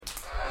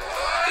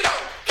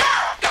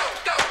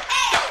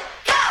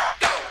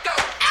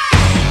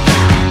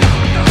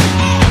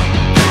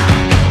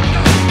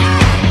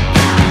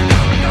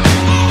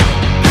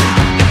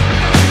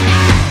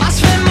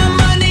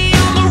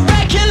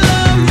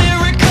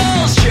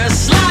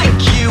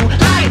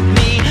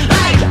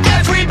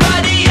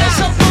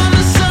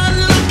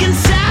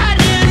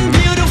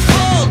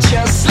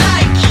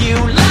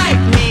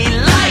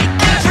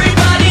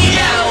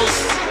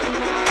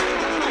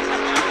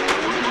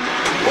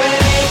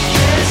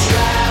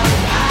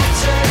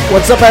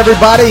What's up,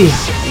 everybody?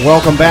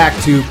 Welcome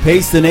back to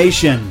Pace the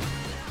Nation,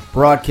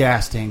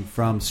 broadcasting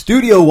from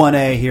Studio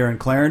 1A here in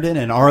Clarendon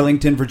and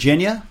Arlington,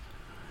 Virginia.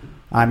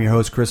 I'm your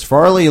host, Chris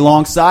Farley.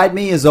 Alongside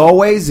me, as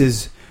always,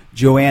 is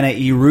Joanna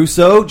E.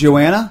 Russo.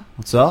 Joanna,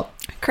 what's up?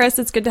 Chris,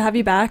 it's good to have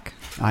you back.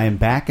 I am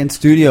back in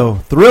studio.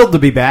 Thrilled to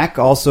be back.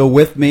 Also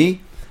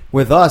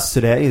with us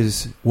today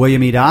is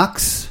William E.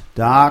 Dox.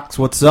 Dox,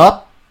 what's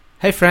up?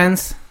 Hey,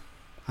 friends.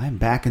 I'm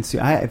back in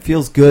studio. It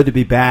feels good to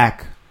be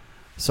back.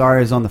 Sorry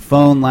I was on the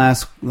phone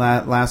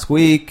last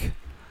week.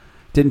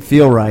 Didn't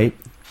feel right.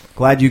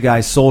 Glad you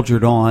guys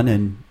soldiered on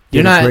and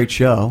did a great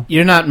show.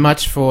 You're not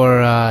much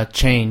for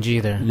change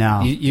either.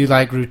 No. You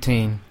like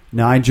routine.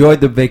 No, I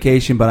enjoyed the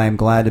vacation, but I am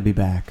glad to be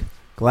back.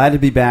 Glad to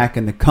be back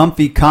in the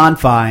comfy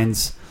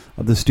confines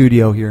of the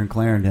studio here in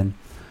Clarendon.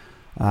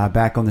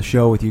 Back on the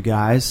show with you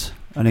guys.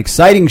 An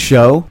exciting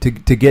show to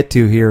get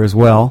to here as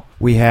well.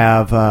 We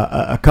have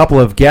a couple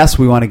of guests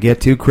we want to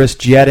get to. Chris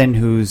Jedden,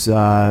 who's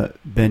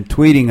been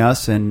tweeting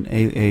us and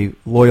a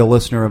loyal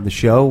listener of the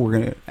show. We're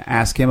going to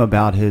ask him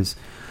about his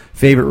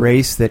favorite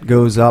race that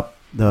goes up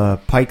the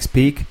Pikes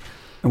Peak.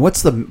 And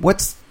what's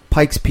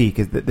Pikes Peak?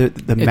 Is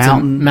the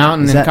mountain?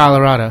 Mountain in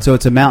Colorado. So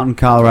it's a mountain in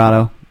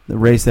Colorado. The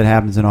race that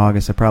happens in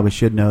August. I probably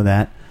should know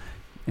that.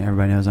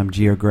 Everybody knows I'm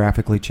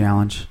geographically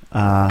challenged.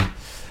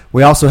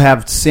 We also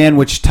have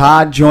Sandwich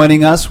Todd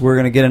joining us. We're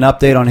going to get an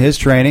update on his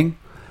training.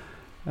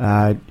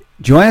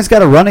 Joanna's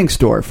got a running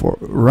story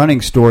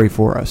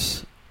for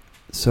us,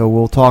 so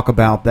we'll talk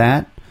about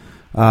that.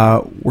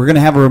 We're going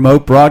to have a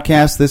remote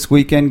broadcast this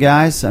weekend,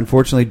 guys.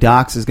 Unfortunately,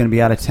 Dox is going to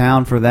be out of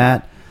town for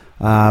that,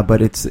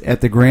 but it's at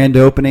the grand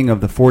opening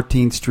of the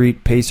 14th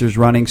Street Pacers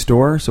Running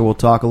Store, so we'll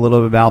talk a little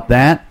bit about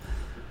that.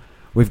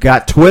 We've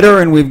got Twitter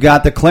and we've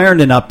got the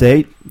Clarendon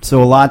update,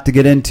 so a lot to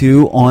get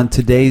into on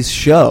today's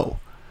show.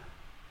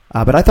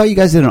 But I thought you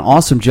guys did an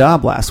awesome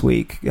job last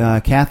week.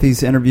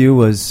 Kathy's interview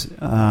was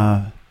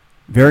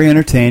very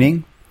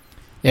entertaining.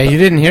 Yeah, you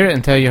didn't hear it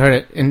until you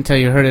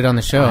heard it on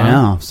the show. I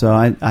know. So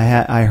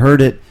I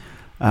heard it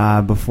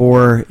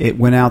before it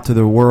went out to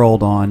the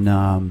world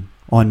on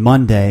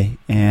Monday,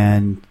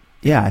 and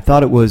yeah, I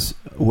thought it was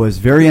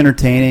very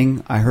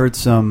entertaining. I heard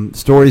some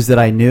stories that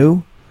I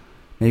knew,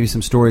 maybe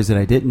some stories that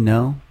I didn't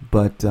know,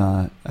 but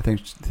I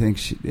think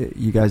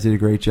you guys did a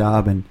great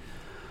job and.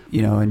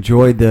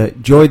 Enjoyed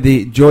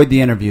the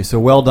interview. So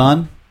well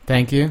done.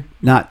 Thank you.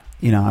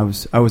 I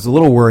was a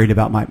little worried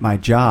about my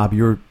job.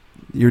 You're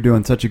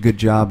doing such a good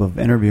job of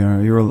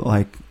interviewing. You were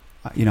like,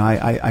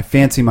 I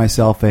fancy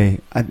myself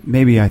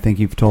maybe I think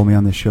you've told me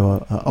on the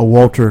show a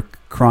Walter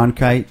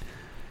Cronkite.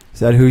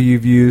 Is that who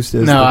you've used?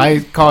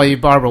 I call you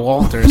Barbara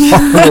Walters.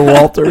 Barbara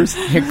Walters.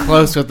 You're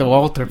close with the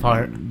Walter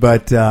part.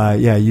 But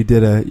yeah, you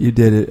did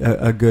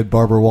a good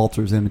Barbara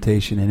Walters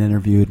imitation and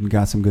interviewed and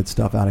got some good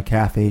stuff out of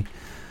Kathy.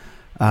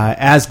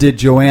 As did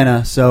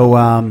Joanna.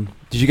 So,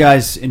 did you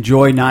guys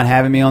enjoy not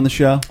having me on the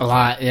show? A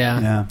lot,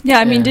 yeah. Yeah,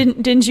 I mean,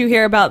 didn't you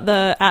hear about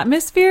the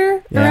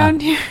atmosphere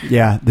around here?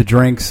 Yeah, the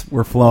drinks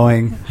were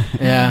flowing.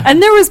 Yeah.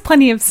 And there was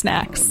plenty of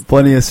snacks.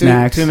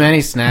 Too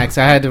many snacks.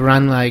 I had to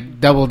run,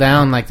 double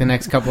down, the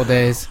next couple of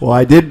days. Well,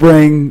 I did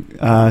bring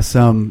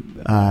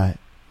some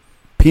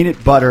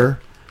peanut butter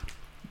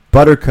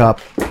buttercup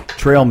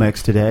trail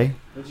mix today.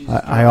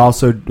 I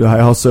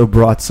also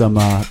brought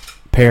some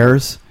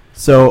pears.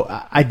 So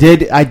I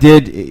did.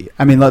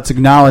 I mean, let's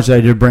acknowledge that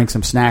I did bring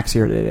some snacks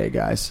here today,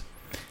 guys.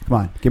 Come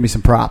on, give me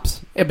some props.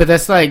 Yeah, but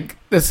that's like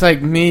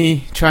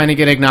me trying to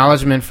get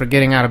acknowledgement for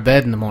getting out of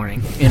bed in the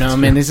morning. I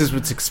mean, this is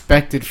what's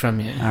expected from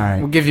you. All right.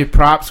 We'll give you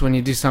props when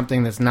you do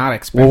something that's not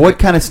expected. Well, what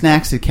kind of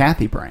snacks did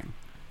Kathy bring?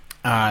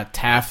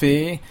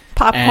 Taffy.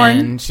 Popcorn.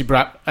 And she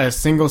brought a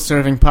single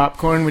serving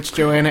popcorn, which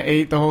Joanna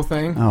ate the whole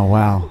thing. Oh,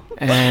 wow.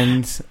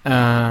 And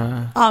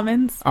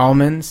almonds.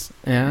 Almonds,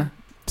 yeah.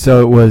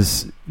 So it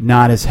was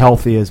not as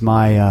healthy as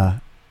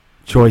my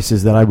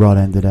choices that I brought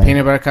in today.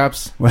 Peanut butter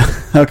cups. Well,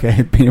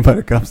 okay, peanut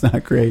butter cups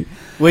not great.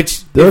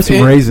 There are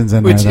some raisins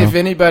in there. Which, though. If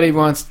anybody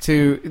wants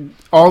to,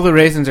 all the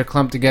raisins are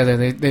clumped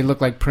together. They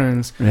look like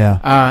prunes.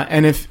 Yeah.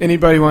 And if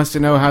anybody wants to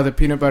know how the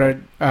peanut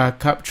butter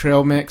cup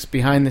trail mix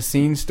behind the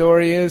scenes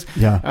story is,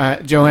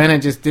 Joanna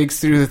just digs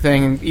through the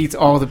thing and eats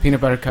all the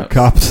peanut butter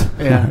cups.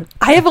 Yeah.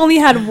 I have only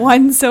had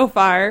one so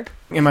far.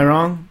 Am I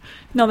wrong?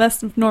 No,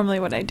 that's normally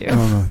what I do.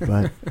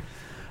 But.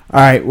 All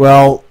right,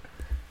 well,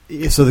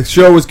 so the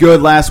show was good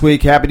last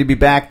week. Happy to be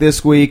back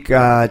this week.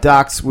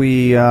 Dox,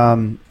 we are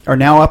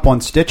now up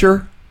on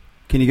Stitcher.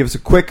 Can you give us a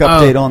quick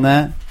update on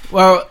that?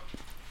 Well,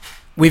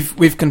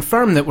 we've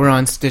confirmed that we're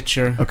on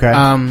Stitcher. Okay.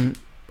 I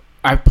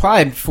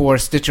applied for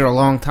Stitcher a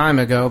long time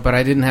ago, but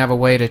I didn't have a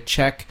way to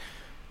check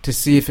to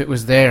see if it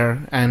was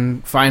there.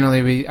 And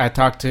finally, I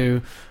talked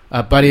to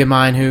a buddy of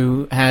mine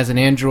who has an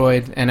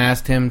Android and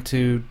asked him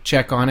to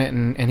check on it,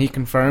 and he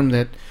confirmed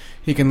that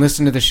he can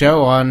listen to the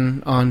show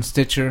on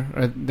Stitcher,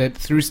 or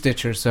through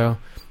Stitcher. So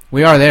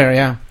we are there,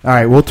 yeah. All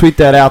right, we'll tweet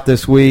that out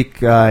this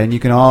week, and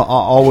you can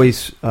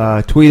always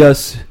tweet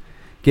us,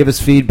 give us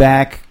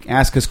feedback,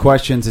 ask us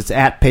questions. It's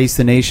at Pace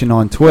the Nation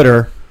on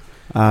Twitter,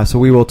 So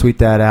we will tweet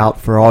that out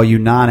for all you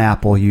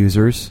non-Apple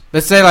users.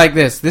 Let's say like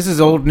this. This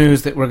is old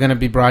news that we're going to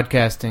be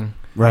broadcasting.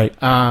 Right.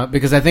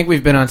 Because I think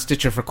we've been on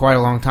Stitcher for quite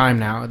a long time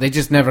now. They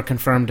just never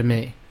confirmed to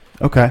me.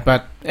 Okay.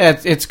 But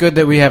it's good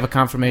that we have a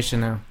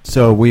confirmation now.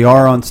 So we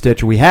are on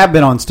Stitcher. We have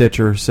been on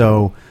Stitcher.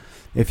 So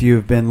if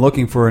you've been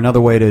looking for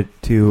another way to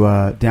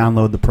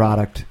download the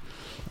product,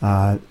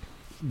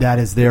 that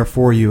is there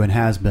for you and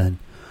has been.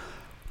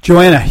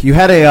 Joanna, you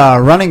had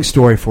a running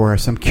story for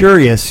us. I'm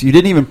curious. You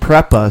didn't even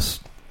prep us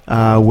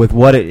with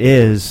what it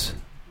is,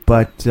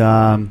 but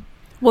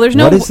well, there's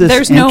no. what is this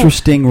there's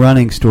interesting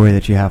running story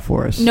that you have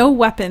for us? No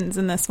weapons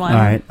in this one. All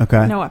right.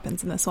 Okay. No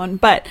weapons in this one.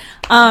 But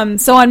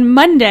so on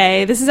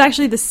Monday, this is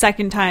actually the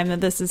second time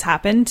that this has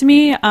happened to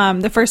me.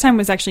 The first time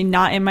was actually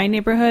not in my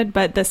neighborhood,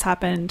 but this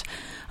happened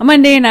on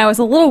Monday, and I was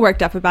a little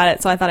worked up about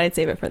it, so I thought I'd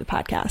save it for the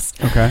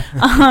podcast.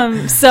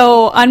 Okay.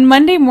 So on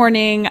Monday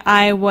morning,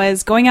 I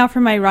was going out for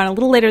my run a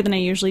little later than I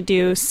usually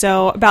do,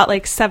 so about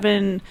like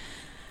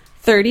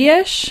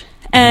 7:30ish,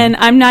 and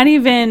I'm not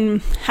even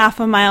half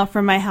a mile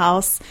from my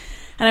house,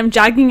 and I'm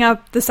jogging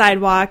up the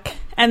sidewalk,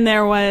 and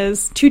there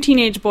was two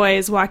teenage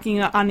boys walking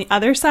on the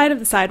other side of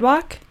the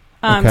sidewalk.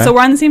 Okay. So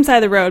we're on the same side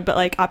of the road, but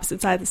like opposite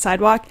side of the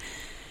sidewalk.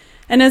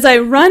 And as I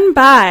run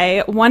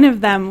by, one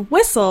of them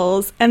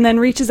whistles and then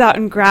reaches out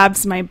and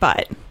grabs my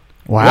butt.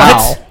 Wow.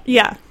 What?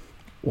 Yeah.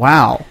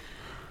 Wow.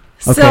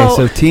 Okay,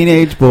 so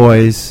teenage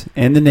boys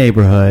in the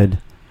neighborhood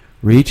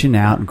reaching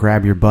out and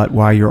grab your butt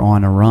while you're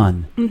on a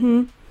run.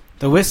 Mm-hmm.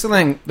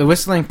 The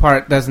whistling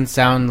part doesn't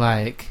sound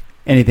like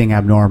Anything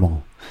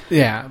abnormal.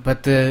 Yeah,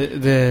 but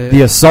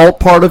the assault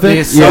part of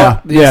it,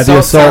 the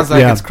assault sounds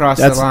like it's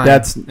crossed the line.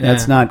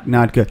 That's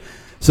not good.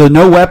 So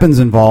no weapons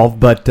involved,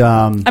 but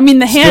I mean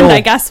the hand, still,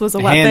 I guess, was a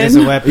weapon. Hand is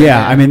a weapon.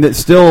 Yeah, I mean it's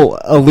still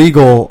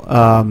illegal.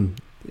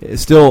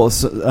 Still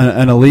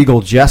an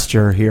illegal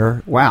gesture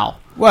here. Wow.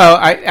 Well,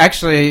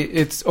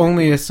 it's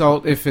only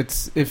assault if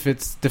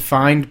it's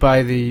defined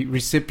by the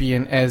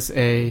recipient as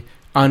a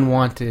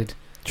unwanted.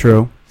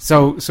 True.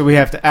 So we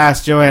have to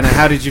ask Joanna,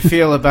 how did you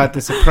feel about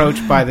this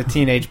approach by the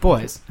teenage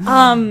boys?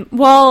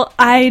 Well,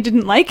 I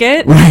didn't like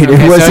it. Right.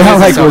 Okay, it would so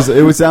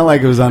sound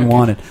like it was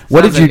unwanted.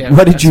 Okay.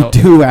 What did you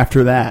do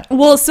after that?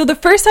 Well, so the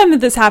first time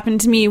that this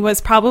happened to me was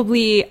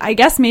probably, I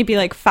guess, maybe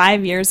like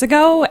 5 years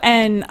ago,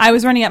 and I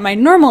was running at my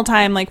normal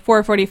time, like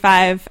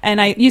 4:45, and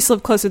I used to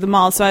live closer to the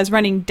mall, so I was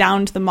running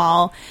down to the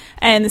mall,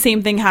 and the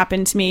same thing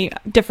happened to me,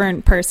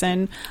 different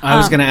person. I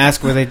was going to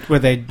ask, were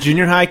they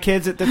junior high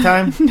kids at the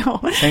time?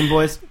 No. Same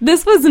boys?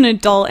 This was an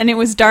adult, and it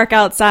was dark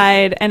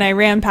outside, and I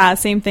ran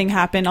past, same thing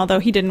happened, although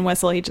he didn't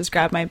whistle, he just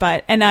grabbed my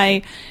butt,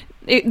 and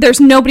there's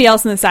nobody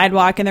else on the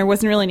sidewalk, and there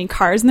wasn't really any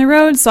cars in the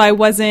road, so I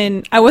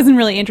wasn't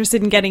really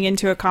interested in getting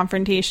into a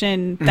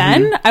confrontation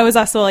then. Mm-hmm. I was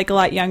also like a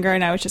lot younger,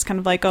 and I was just kind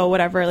of like, oh,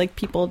 whatever, like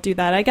people do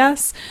that, I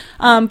guess.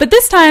 But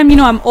this time,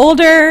 I'm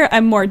older,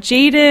 I'm more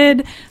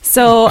jaded,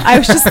 so I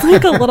was just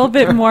like a little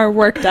bit more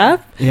worked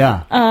up.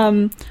 Yeah.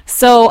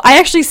 So I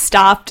actually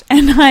stopped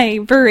and I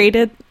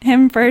berated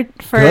him for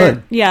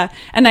Good. Yeah,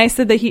 and I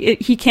said that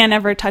he can't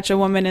ever touch a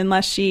woman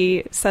unless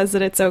she says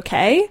that it's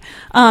okay.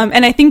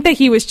 And I think that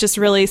he was just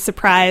really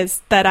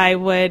surprised that I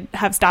would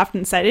have stopped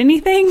and said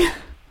anything.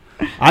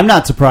 I'm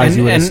not surprised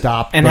you would have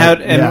stopped.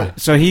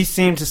 So he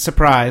seemed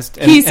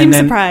surprised.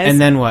 Surprised. And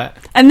then what?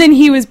 And then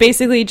he was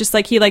basically just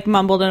like, he like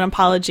mumbled an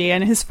apology,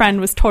 and his friend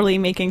was totally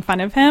making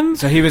fun of him.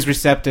 So he was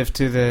receptive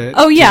to the...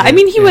 Oh yeah, I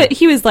mean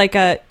he was like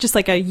just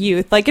like a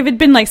youth. Like if it'd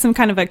been like some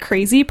kind of a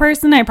crazy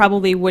person, I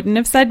probably wouldn't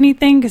have said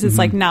anything because it's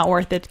like not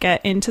worth it to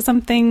get into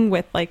something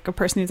with like a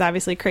person who's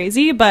obviously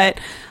crazy. But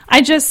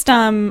I just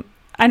I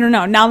don't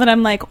know. Now that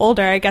I'm like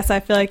older, I guess I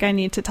feel like I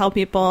need to tell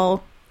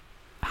people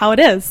how it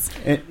is.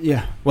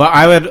 Yeah. Well,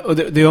 I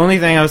would. The only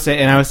thing I would say,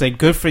 and I would say,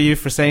 good for you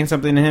for saying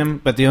something to him.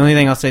 But the only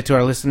thing I'll say to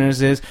our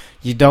listeners is,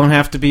 you don't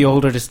have to be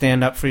older to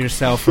stand up for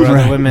yourself or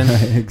other women.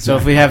 Right, exactly. So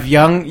if we have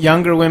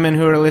younger women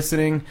who are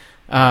listening,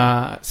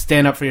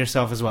 stand up for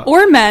yourself as well.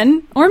 Or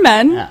men.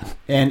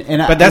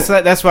 Yeah. But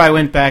that's why I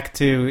went back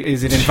to: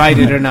 is it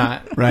invited or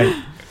not? Right.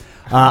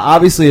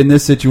 Obviously, in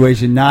this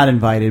situation, not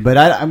invited.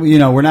 But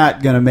we're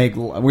not going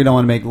to we don't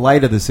want to make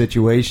light of the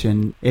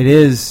situation. It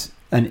is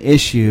an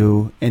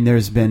issue, and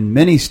there's been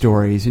many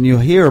stories, and you'll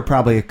hear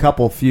probably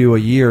a few a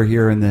year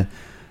here in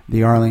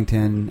the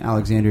Arlington,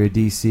 Alexandria,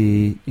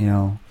 DC,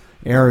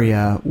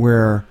 area,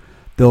 where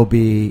there'll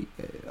be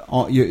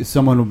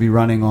someone will be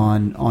running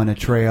on a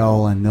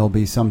trail, and there'll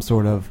be some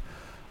sort of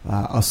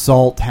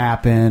assault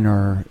happen,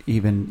 or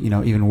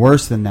even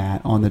worse than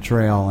that on the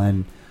trail,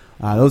 and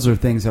those are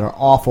things that are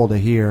awful to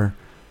hear.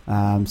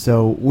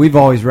 So we've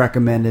always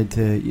recommended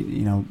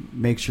to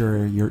make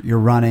sure you're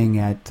running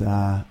at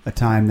a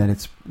time that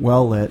it's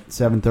well lit,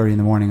 7:30 in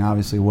the morning,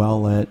 obviously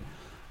well lit.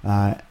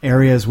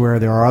 Areas where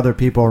there are other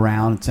people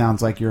around. It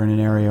sounds like you're in an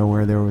area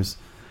where there was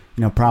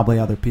probably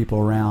other people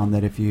around,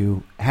 that if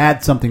you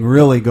had something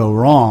really go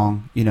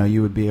wrong,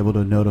 you would be able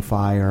to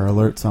notify or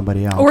alert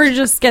somebody else, or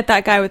just get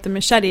that guy with the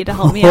machete to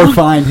help me out, or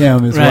find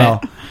him as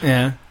well.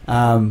 Yeah.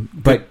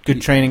 But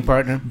good training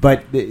partner.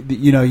 But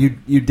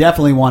you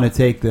definitely want to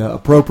take the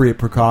appropriate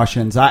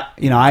precautions.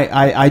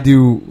 I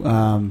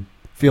do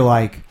feel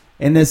like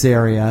in this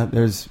area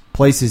there's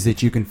places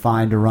that you can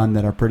find to run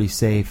that are pretty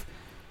safe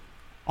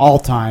all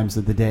times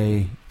of the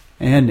day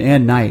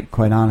and night,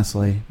 quite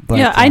honestly. But,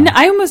 yeah,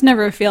 I almost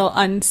never feel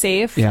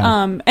unsafe.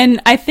 Yeah. And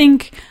I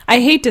think, I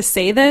hate to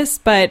say this,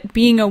 but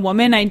being a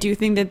woman, I do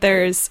think that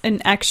there's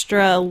an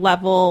extra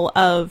level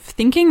of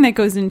thinking that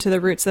goes into the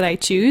routes that I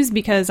choose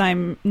because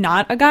I'm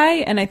not a guy.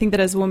 And I think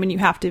that as a woman, you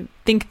have to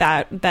think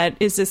that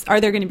is this,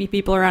 are there going to be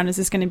people around? Is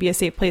this going to be a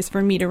safe place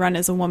for me to run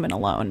as a woman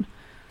alone?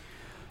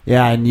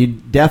 Yeah, and you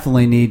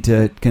definitely need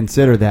to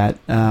consider that.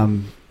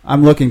 I'm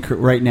looking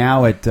right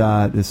now at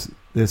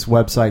this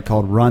website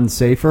called Run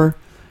Safer,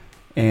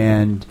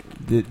 and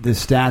the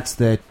stats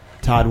that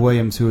Todd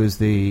Williams, who is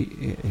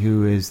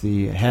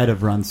the head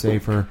of Run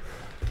Safer,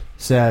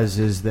 says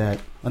is that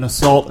an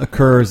assault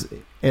occurs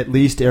at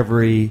least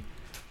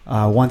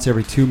once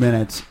every 2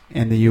 minutes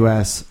in the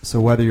U.S. So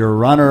whether you're a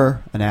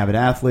runner, an avid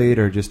athlete,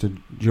 or just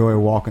enjoy a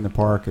walk in the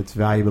park, it's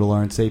valuable to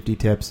learn safety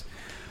tips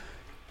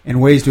and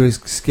ways to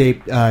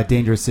escape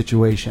dangerous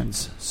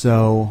situations.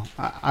 So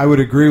I would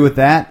agree with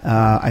that.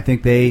 I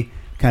think they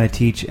kind of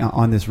teach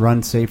on this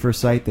Run Safer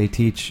site. They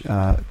teach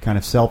kind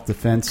of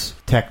self-defense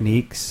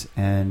techniques,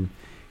 and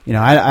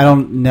I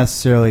don't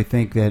necessarily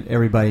think that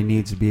everybody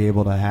needs to be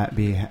able to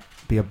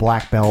be a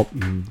black belt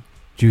in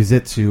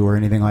jiu-jitsu or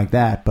anything like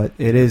that. But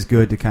it is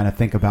good to kind of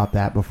think about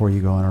that before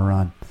you go on a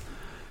run,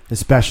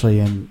 especially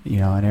in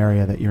an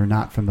area that you're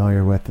not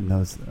familiar with, and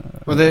those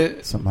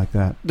something like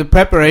that. The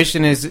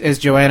preparation is, as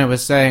Joanna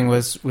was saying,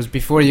 was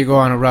before you go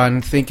on a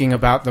run, thinking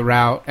about the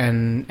route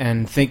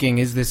and thinking,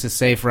 is this a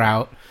safe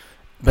route?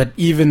 But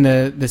even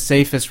the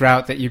safest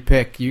route that you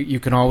pick, you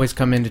can always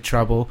come into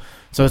trouble.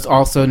 So it's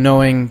also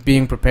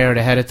being prepared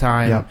ahead of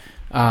time.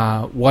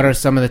 Yep. What are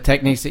some of the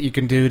techniques that you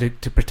can do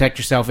to protect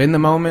yourself in the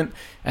moment,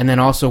 and then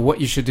also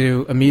what you should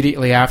do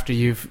immediately after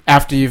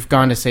you've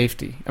gone to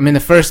safety. I mean, the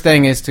first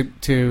thing is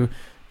to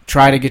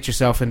try to get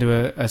yourself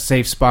into a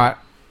safe spot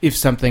if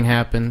something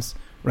happens,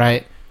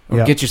 right? Or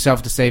Yep. get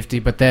yourself to safety.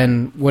 But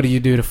then what do you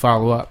do to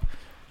follow up?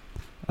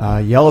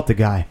 Yell at the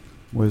guy.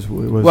 Was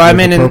well, I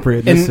mean,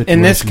 appropriate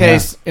in this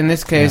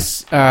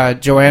case,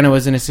 Joanna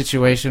was in a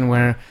situation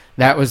where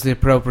that was the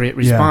appropriate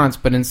response.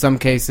 But in some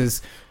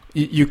cases,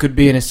 you could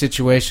be in a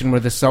situation where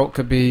the assault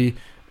could be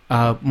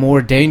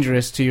more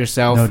dangerous to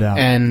yourself. No doubt.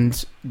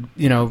 And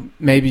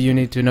maybe you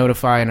need to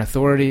notify an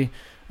authority.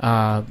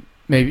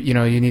 Maybe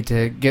you need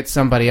to get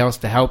somebody else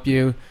to help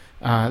you.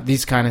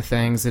 These kind of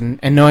things, and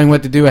knowing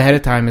what to do ahead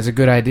of time is a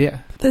good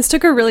idea. This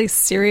took a really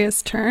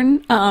serious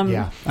turn.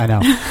 Yeah, I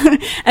know.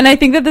 And I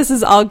think that this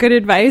is all good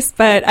advice,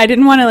 but I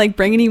didn't want to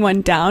bring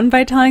anyone down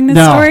by telling this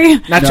story.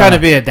 Not trying to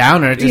be a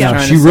downer. Just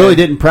trying she to really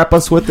didn't prep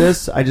us with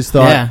this. I just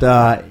thought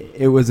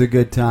it was a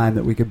good time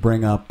that we could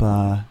bring up,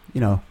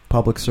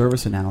 public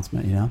service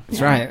announcement.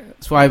 That's right.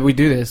 That's why we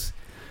do this.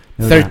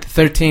 No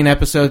 13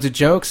 episodes of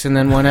jokes, and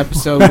then one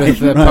episode with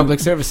the public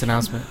service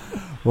announcement.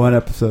 One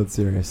episode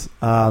serious.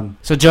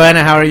 So,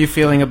 Joanna, how are you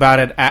feeling about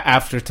it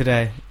after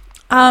today?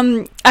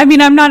 I mean,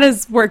 I'm not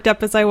as worked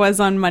up as I was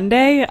on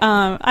Monday.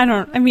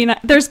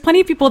 There's plenty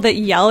of people that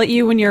yell at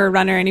you when you're a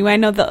runner anyway. I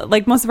know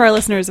that, most of our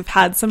listeners have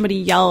had somebody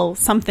yell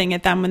something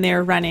at them when they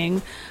were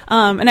running.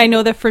 And I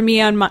know that for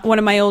me, on one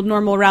of my old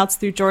normal routes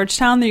through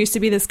Georgetown, there used to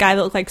be this guy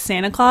that looked like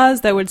Santa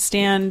Claus that would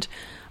stand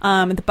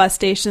at the bus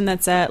station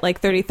that's at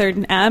 33rd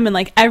and M,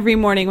 and every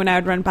morning when I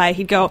would run by,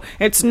 he'd go,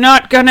 "It's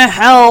not gonna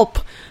help."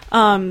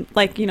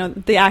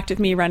 The act of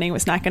me running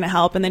was not going to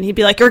help. And then he'd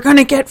be like, "You're going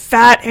to get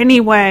fat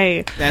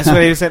anyway." That's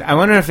what he said. I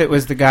wonder if it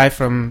was the guy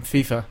from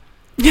FIFA.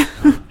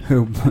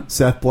 Who?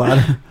 Seth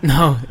Blatter?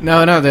 No.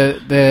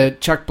 The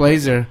Chuck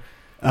Blazer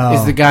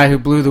is the guy who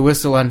blew the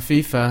whistle on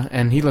FIFA,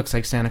 and he looks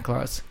like Santa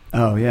Claus.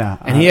 Oh, yeah.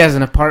 And he has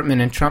an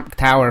apartment in Trump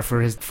Tower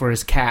for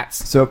his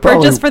cats. So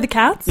probably, just for the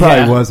cats?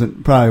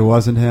 Probably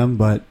wasn't him,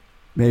 but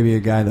maybe a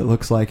guy that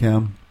looks like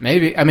him.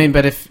 Maybe. I mean,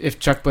 but if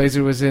Chuck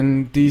Blazer was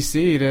in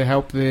D.C. to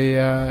help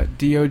the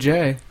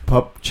DOJ.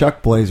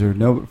 Chuck Blazer.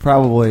 No,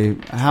 probably.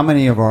 How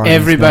many of our...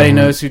 Everybody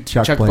knows who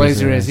Chuck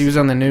Blazer is. He was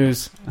on the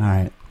news. All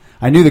right.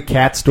 I knew the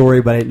cat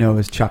story, but I didn't know it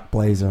was Chuck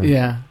Blazer.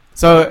 Yeah.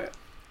 So,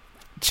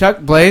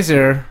 Chuck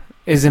Blazer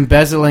is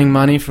embezzling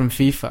money from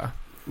FIFA.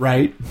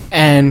 Right.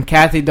 And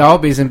Kathy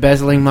Dalby's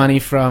embezzling money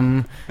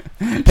from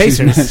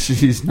Pacers.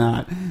 She's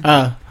not.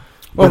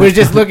 Well, we're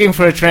just looking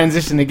for a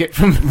transition to get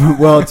from...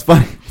 Well, it's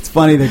funny. It's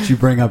funny that you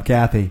bring up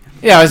Kathy.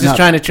 Yeah, I was just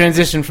trying to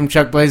transition from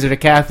Chuck Blazer to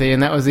Kathy,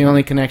 and that was the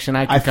only connection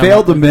I could come up with. I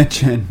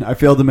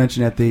failed to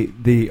mention at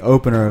the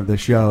opener of the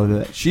show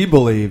that she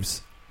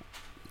believes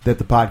that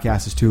the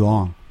podcast is too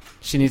long.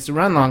 She needs to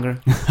run longer.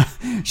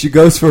 She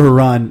goes for a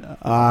run,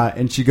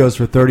 and she goes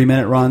for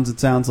 30-minute runs, it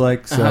sounds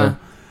like. So,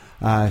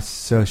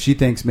 so she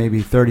thinks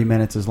maybe 30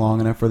 minutes is long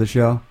enough for the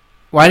show.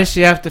 Why does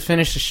she have to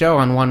finish the show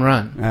on one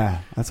run?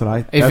 That's what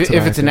I...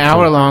 If it's an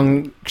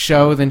hour-long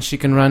show, then she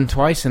can run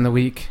twice in the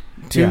week.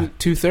 Two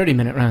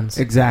 30-minute runs.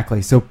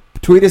 Exactly. So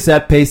tweet us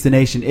at Pace the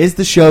Nation. Is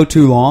the show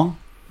too long?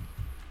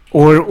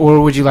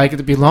 Or would you like it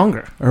to be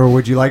longer? Or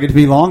would you like it to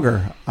be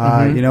longer?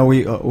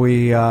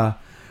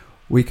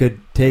 We could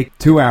take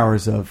 2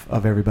 hours of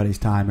everybody's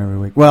time every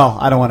week. Well,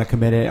 I don't want to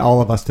commit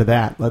all of us to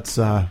that. Let's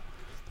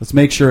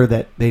make sure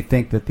that they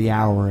think that the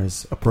hour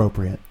is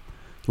appropriate.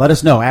 Let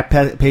us know at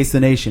Pace the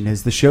Nation.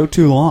 Is the show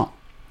too long?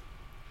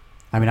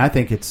 I mean, I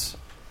think it's,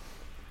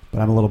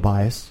 but I'm a little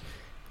biased.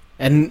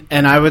 And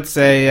I would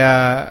say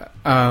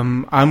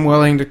I'm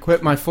willing to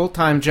quit my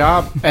full-time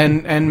job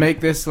and make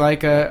this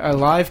like a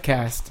live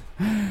cast.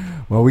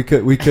 Well, we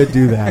could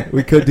do that.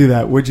 We could do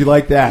that. Would you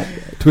like that?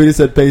 Tweet us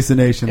at Pace the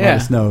Nation. Let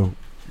us know.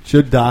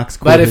 Should Docs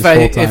quit his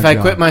full-time job? But if I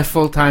quit my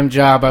full-time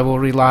job, I will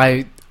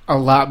rely a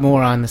lot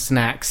more on the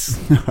snacks.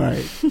 All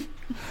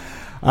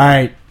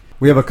right.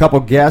 We have a couple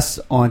guests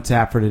on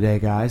tap for today,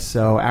 guys.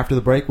 So after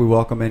the break, we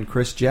welcome in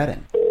Chris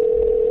Jedden.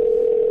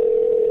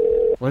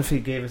 What if he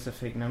gave us a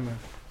fake number?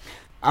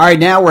 All right,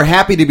 now we're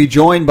happy to be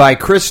joined by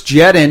Chris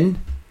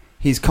Jedden.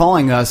 He's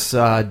calling us,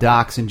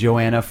 Docs and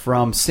Joanna,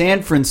 from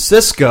San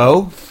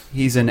Francisco.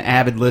 He's an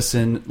avid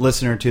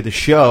listener to the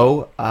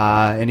show,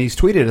 and he's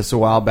tweeted us a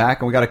while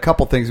back, and we got a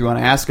couple things we want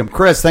to ask him.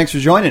 Chris, thanks for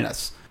joining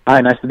us. Hi,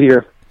 nice to be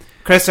here.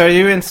 Chris, are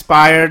you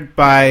inspired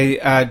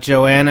by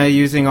Joanna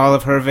using all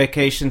of her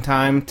vacation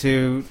time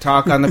to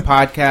talk on the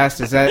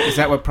podcast? Is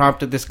that what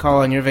prompted this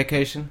call on your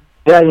vacation?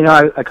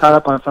 Yeah, I caught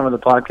up on some of the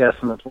podcasts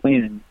from the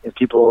plane, and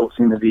people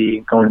seem to be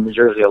going to New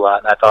Jersey a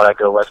lot, and I thought I'd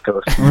go West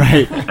Coast.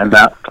 Right. And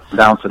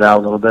bounce it out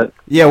a little bit.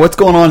 Yeah, what's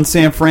going on in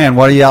San Fran?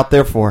 What are you out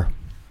there for?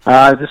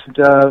 Just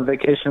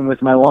vacation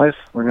with my wife.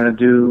 We're going to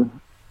do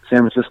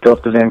San Francisco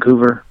up to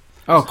Vancouver.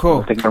 Oh,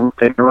 cool. Take a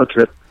road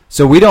trip.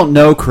 So we don't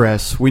know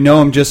Chris. We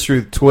know him just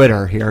through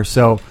Twitter here.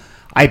 So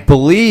I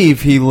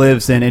believe he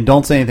lives in, and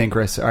don't say anything,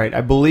 Chris. All right,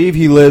 I believe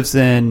he lives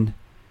in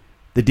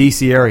the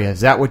D.C. area.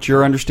 Is that what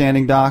you're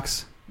understanding,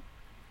 Docs?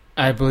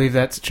 I believe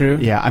that's true.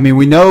 Yeah, I mean,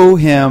 we know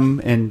him,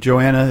 and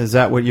Joanna, is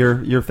that what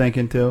you're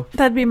thinking too?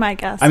 That'd be my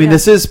guess. I mean,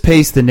 This is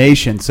Pace the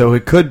Nation, so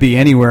it could be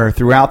anywhere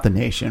throughout the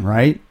nation,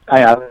 right?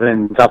 I live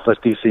in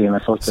Southwest D.C.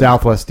 and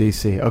Southwest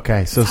D.C.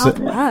 Okay, so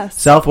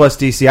Southwest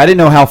D.C. I didn't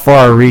know how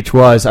far our reach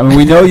was. I mean,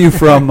 we know you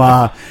from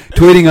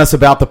tweeting us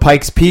about the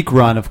Pikes Peak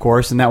run, of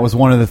course, and that was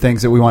one of the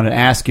things that we wanted to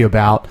ask you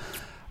about.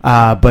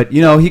 But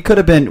he could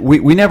have been.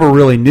 We never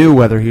really knew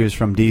whether he was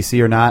from D.C.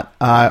 or not.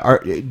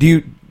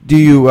 Do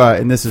you?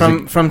 And this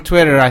is from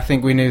Twitter. I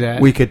think we knew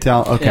that. We could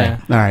tell. Okay, yeah.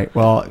 All right.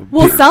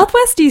 Well,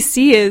 Southwest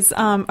DC is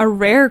a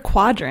rare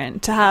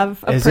quadrant to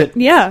have. Is it?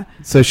 Yeah.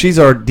 So she's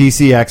our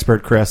DC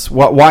expert, Chris.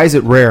 Why is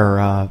it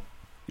rare,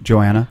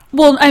 Joanna?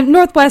 Well,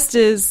 Northwest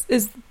is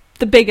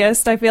the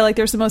biggest. I feel like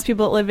there's the most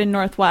people that live in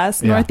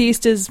Northwest. Yeah.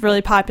 Northeast is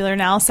really popular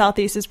now.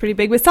 Southeast is pretty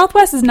big, but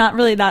Southwest is not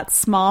really that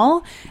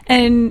small.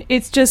 And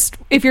it's just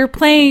if you're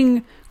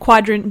playing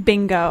quadrant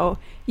bingo,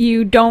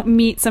 you don't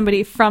meet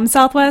somebody from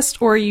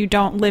Southwest or you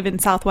don't live in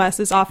Southwest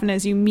as often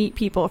as you meet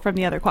people from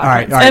the other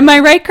quadrants. All right. Am I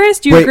right, Chris?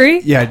 Do you agree?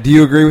 Yeah. Do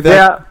you agree with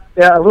that?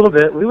 Yeah, a little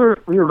bit. We were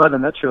by the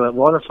Metro at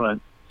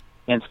Waterfront,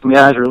 and some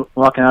guys were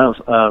walking out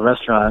of a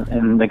restaurant,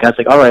 and the guy's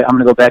like, "All right, I'm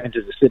going to go back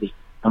into the city."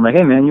 I'm like,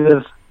 "Hey, man, you're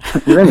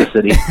in the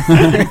city."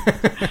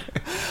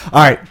 All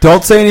right.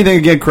 Don't say anything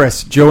again,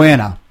 Chris.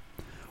 Joanna,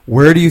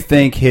 where do you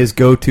think his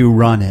go-to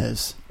run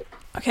is?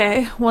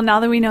 Okay. Well, now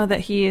that we know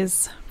that he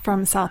is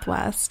from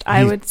Southwest,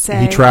 I would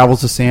say he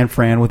travels to San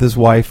Fran with his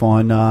wife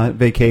on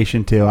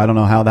vacation too. I don't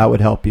know how that would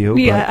help you.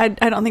 Yeah,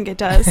 I don't think it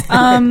does.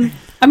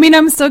 I mean,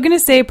 I'm still going to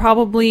say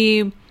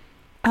probably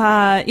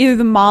either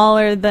the mall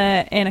or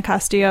the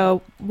Anacostia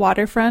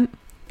waterfront.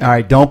 All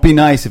right, don't be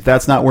nice if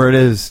that's not where it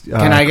is.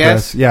 Can I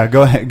guess? Yeah,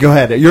 go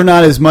ahead. You're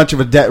not as much of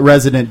a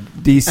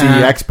resident DC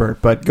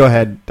expert, but go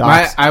ahead,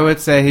 Docs. I would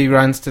say he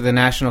runs to the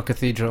National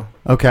Cathedral.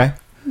 Okay.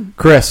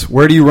 Chris,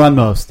 where do you run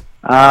most?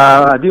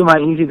 I do my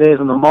easy days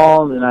in the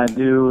mall, and I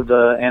do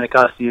the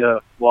Anacostia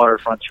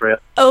waterfront trip.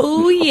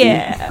 Oh,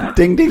 yeah.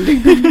 Ding, ding,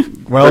 ding,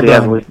 ding. Well Pretty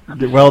done.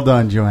 heavily. Well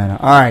done, Joanna.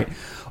 All right.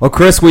 Well,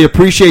 Chris, we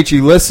appreciate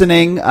you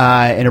listening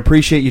and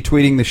appreciate you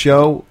tweeting the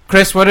show.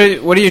 Chris, what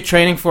are you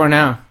training for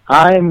now?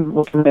 I'm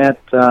looking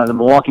at the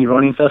Milwaukee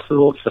Running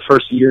Festival. It's the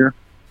first year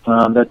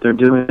that they're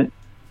doing it.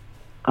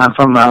 I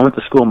went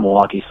to school in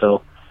Milwaukee,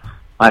 so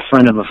my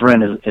friend of a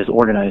friend is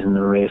organizing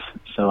the race.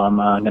 So I'm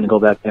going to go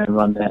back there and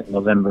run that in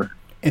November.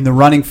 And the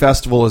running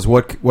festival is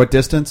what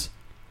distance?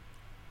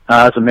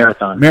 It's a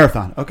marathon.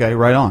 Marathon. Okay,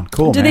 right on.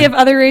 Cool. Do they have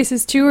other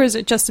races too, or is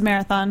it just a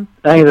marathon?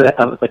 I think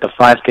it's like a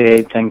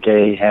 5K,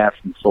 10K, half,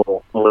 and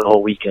full over the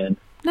whole weekend.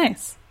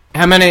 Nice.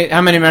 How many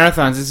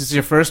marathons? Is this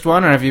your first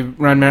one, or have you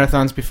run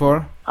marathons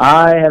before?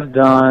 I have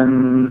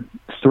done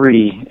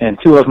 3, and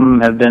 2 of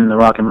them have been the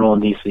Rock and Roll in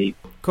D.C.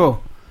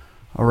 Cool.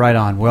 All right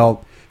on.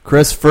 Well,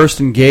 Chris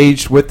first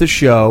engaged with the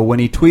show when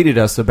he tweeted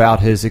us about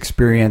his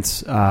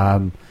experience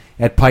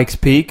at Pikes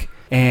Peak,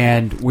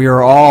 and we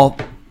are all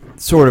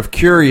sort of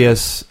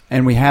curious,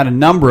 and we had a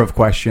number of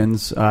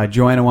questions.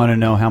 Joanna wanted to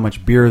know how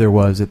much beer there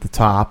was at the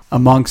top,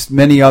 amongst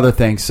many other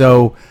things.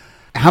 So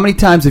how many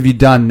times have you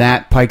done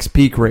that Pikes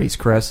Peak race,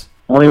 Chris?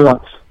 Only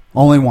once.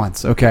 Only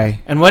once, okay.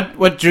 And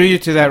what drew you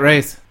to that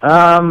race?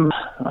 I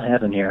what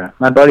happened here?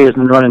 My buddy has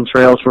been running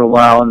trails for a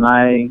while, and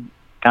I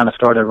kind of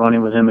started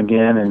running with him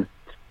again, and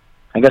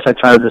I guess I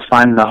tried to just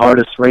find the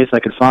hardest race I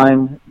could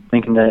find,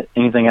 thinking that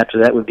anything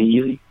after that would be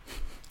easy.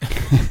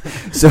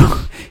 So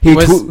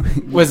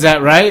was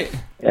that right?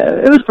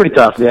 Yeah, it was pretty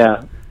tough,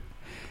 yeah.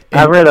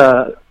 I read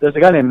there's a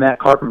guy named Matt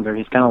Carpenter.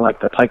 He's kind of like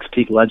the Pikes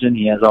Peak legend.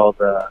 He has all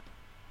the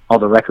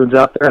records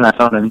out there, and I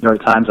found a New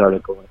York Times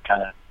article that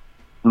kind of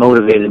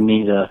motivated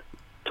me to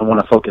want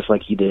to focus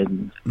like he did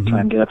and try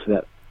and get up to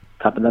that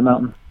top of that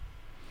mountain.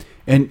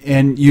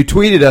 And you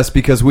tweeted us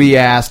because we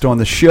asked on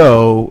the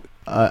show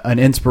an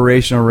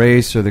inspirational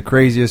race or the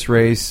craziest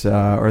race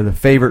or the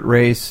favorite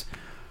race.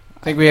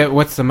 I think we have,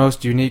 what's the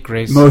most unique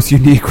race? Most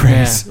unique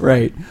race, yeah.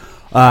 Right.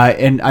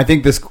 And I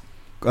think this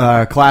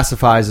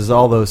classifies as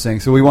all those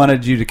things. So we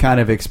wanted you to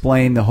kind of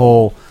explain the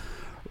whole,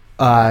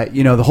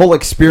 the whole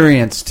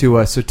experience to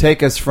us. So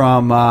take us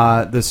from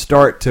the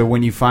start to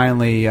when you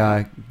finally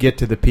get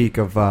to the peak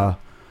of the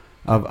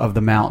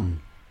mountain.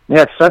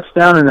 Yeah, it starts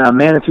down in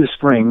Manitou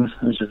Springs,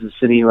 which is a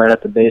city right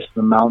at the base of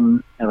the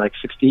mountain at like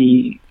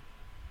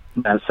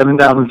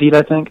 7,000 feet,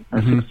 I think,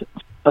 or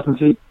 6,000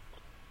 feet.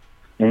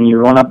 And you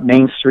run up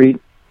Main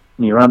Street,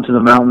 and you run up to the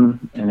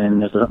mountain, and then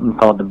there's something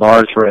called the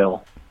Bar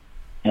Trail.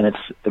 And it's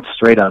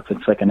straight up.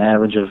 It's like an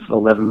average of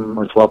 11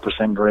 or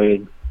 12%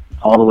 grade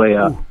all the way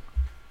up,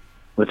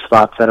 with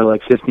spots that are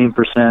like 15%,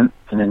 and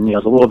then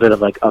there's a little bit of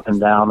like up and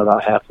down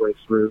about halfway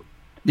through.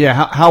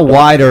 Yeah, how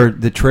wide are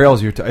the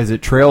trails? Is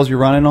it trails you're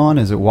running on?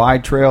 Is it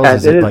wide trails?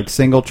 Is it like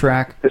single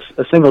track? It's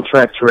a single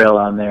track trail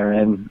on there,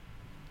 and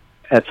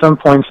at some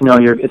points,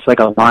 it's like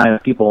a line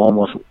of people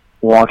almost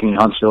walking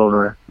hunched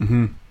over,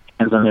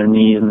 hands on their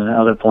knees, and then at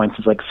other points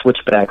it's like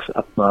switchbacks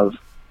up above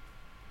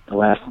the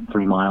last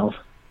 3 miles.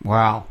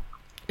 Wow.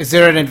 Is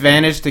there an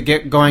advantage to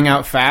going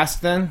out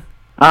fast then?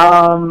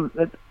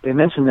 They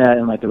mentioned that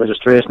in like the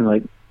registration,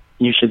 like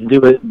you should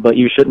do it, but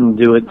you shouldn't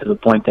do it to the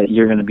point that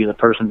you're going to be the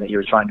person that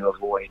you're trying to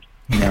avoid.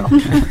 You know?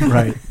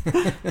 Right.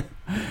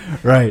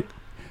 Right.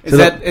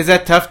 Is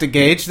that tough to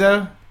gauge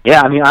though?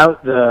 Yeah, I mean,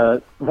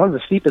 one of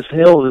the steepest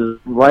hills is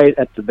right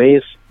at the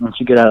base once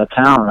you get out of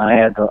town.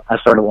 I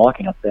started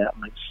walking up that. I'm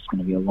like, this is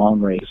going to be a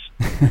long race.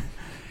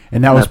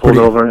 And that was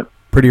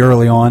pretty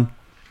early on.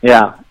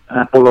 Yeah,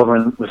 I pulled over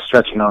and was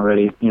stretching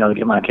already, to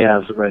get my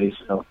calves ready.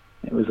 So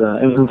it was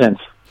intense.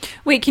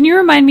 Wait, can you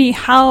remind me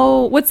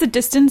what's the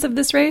distance of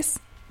this race?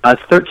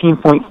 It's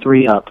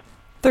 13.3 up.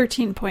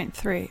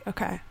 13.3.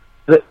 Okay.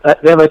 They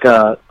have like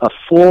a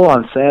full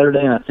on Saturday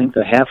and I think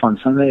the half on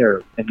Sunday,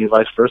 or maybe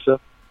vice versa.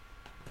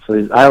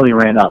 So I only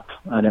ran up.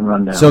 I didn't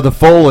run down. So the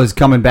full is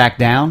coming back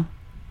down?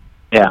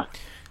 Yeah.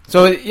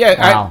 So, yeah,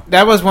 wow.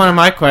 That was one of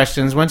my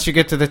questions. Once you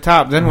get to the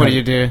top, then what do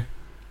you do?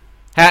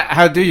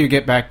 How do you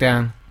get back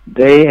down?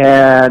 They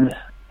had,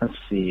 let's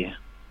see,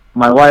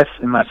 my wife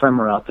and my friend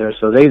were out there,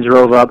 so they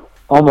drove up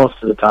almost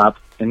to the top,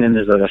 and then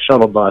there's like a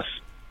shuttle bus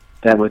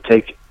that would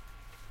take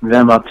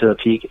them up to the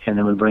peak and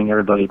then would bring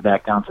everybody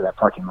back down to that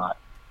parking lot.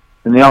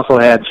 And they also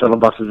had shuttle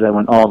buses that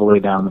went all the way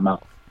down the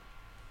mountain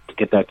to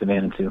get back to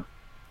Manitou.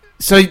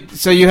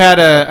 So you had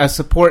a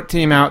support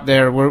team out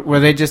there. Were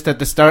they just at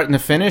the start and the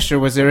finish, or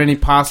was there any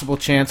possible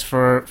chance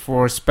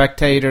for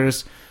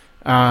spectators?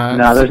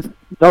 No, there's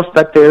no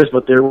spectators,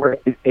 but there were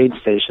aid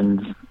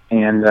stations,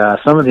 and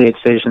some of the aid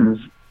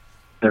stations,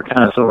 they're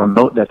kind of so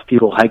remote that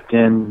people hiked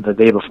in the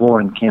day before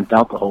and camped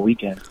out the whole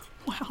weekend.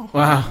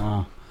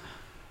 Wow.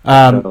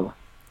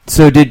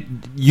 So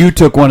you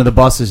took one of the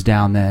buses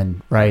down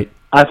then, right?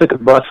 I took a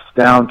bus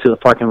down to the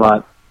parking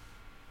lot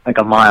like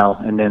a mile,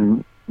 and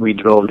then we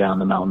drove down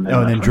the mountain.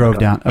 And then drove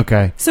down.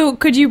 Okay. So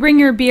could you bring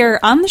your beer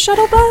on the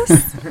shuttle bus?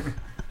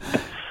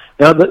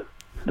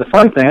 The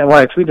funny thing,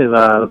 why I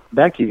tweeted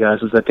back to you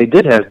guys, was that they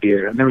did have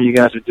beer. I remember you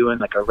guys were doing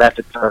like a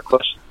rapid fire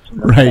questions in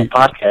the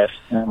podcast,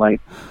 and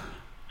like,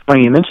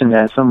 funny you mentioned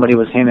that somebody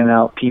was handing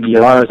out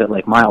PBRs at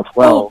like mile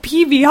 12. Oh,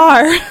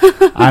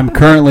 PBR! I'm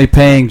currently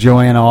paying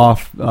Joanna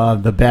off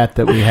the bet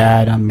that we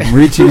had. I'm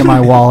reaching in my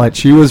wallet.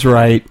 She was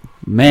right.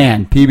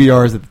 Man,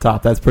 PBRs at the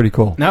top. That's pretty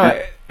cool. No,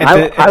 at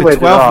the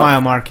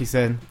 12-mile mark, he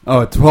said.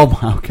 Oh, at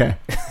 12 mile. Okay.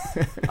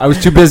 I was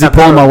too busy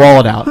pulling my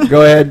wallet out.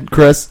 Go ahead,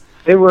 Chris.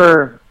 They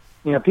were,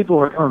 people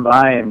were coming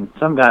by, and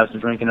some guys were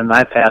drinking, and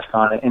I passed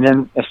on it. And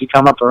then as you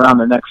come up around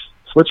the next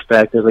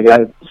switchback, there's a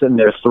guy sitting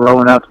there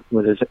throwing up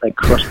with his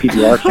crushed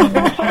PBR can.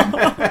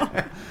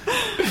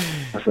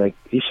 I was like,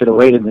 he should have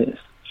waited.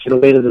 Should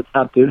have waited at the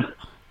top, dude.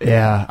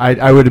 Yeah,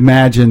 I would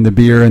imagine the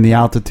beer and the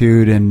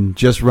altitude and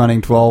just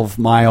running 12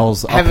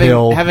 miles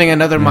uphill, having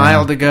another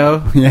mile to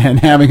go. Yeah, and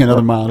having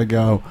another mile to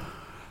go.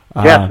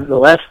 Yeah, the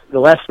last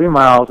 3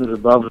 miles is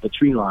above the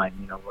tree line.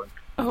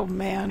 Oh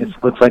man, it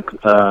looks like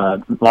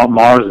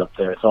Mars up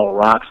there. It's all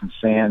rocks and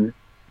sand.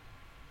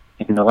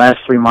 And the last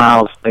 3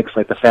 miles takes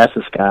like the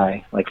fastest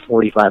guy like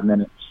 45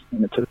 minutes,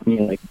 and it took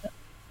me like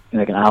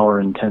an hour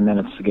and 10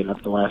 minutes to get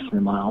up the last 3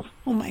 miles.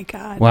 Oh my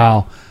god!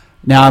 Wow.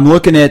 Now I'm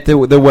looking at the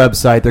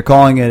website.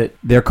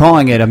 They're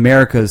calling it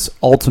America's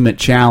Ultimate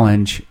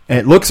Challenge.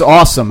 It looks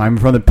awesome. I mean,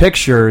 from the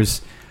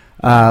pictures,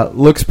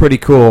 looks pretty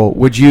cool.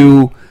 Would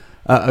you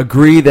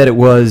agree that it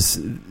was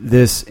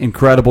this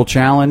incredible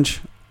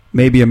challenge,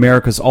 maybe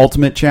America's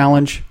ultimate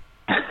challenge?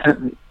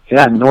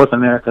 Yeah, North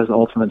America's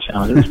ultimate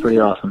challenge. It was pretty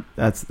awesome.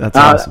 That's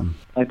awesome.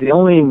 Like the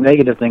only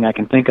negative thing I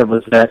can think of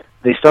was that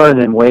they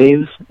started in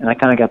waves, and I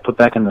kind of got put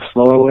back in the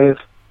slower wave.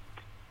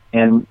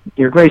 And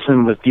you're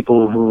racing with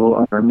people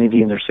who are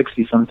maybe in their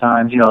 60s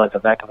sometimes, like the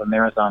back of a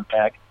marathon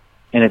pack,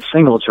 and it's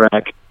single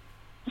track,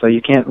 so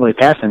you can't really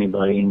pass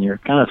anybody, and you're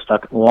kind of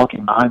stuck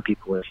walking behind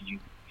people if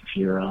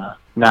you're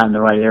not in the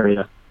right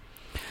area.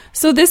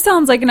 So this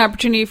sounds like an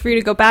opportunity for you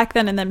to go back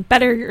then and then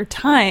better your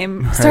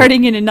time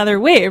starting in another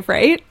wave,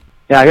 right?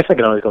 Yeah, I guess I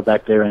could always go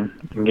back there and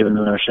give it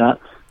another shot.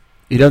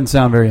 He doesn't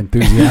sound very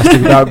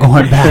enthusiastic about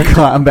going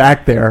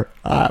back there,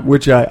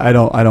 which I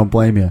don't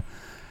blame you.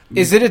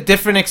 Is it a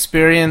different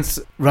experience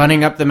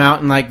running up the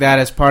mountain like that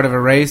as part of a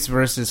race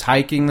versus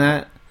hiking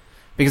that?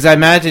 Because I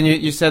imagine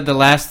you said the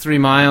last 3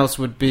 miles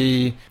would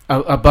be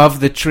above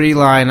the tree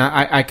line.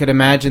 I could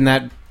imagine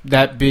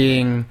that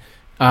being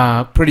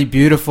pretty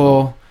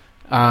beautiful,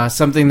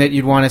 something that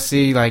you'd want to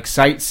see, like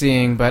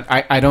sightseeing. But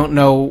I don't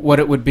know what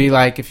it would be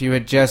like if you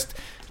had just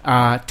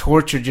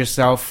tortured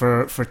yourself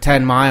for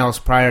 10 miles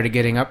prior to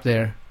getting up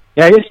there.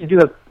 Yeah, I guess you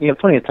have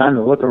plenty of time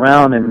to look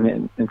around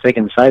and take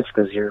in sights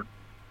because you're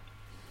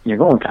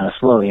going kind of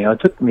slow. It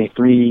took me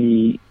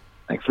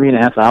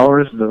 3.5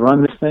 hours to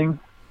run this thing.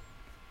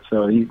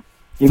 So you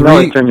can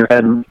only turn your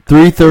head.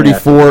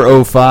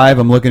 3:34:05.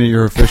 I'm looking at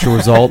your official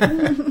result.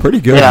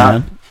 Pretty good,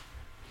 man.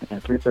 Yeah,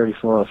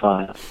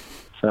 3:34:05.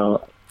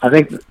 So I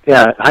think,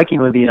 hiking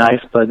would be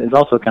nice, but it's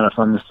also kind of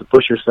fun just to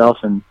push yourself,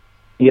 and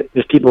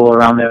there's people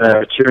around there that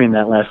are cheering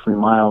that last 3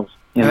 miles,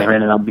 and they're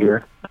handing out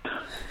beer.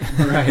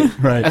 Right.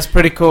 That's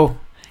pretty cool.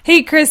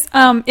 Hey, Chris,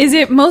 is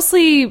it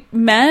mostly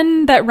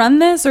men that run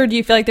this, or do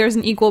you feel like there's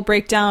an equal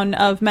breakdown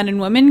of men and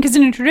women? Because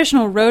in a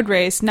traditional road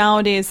race,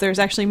 nowadays there's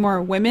actually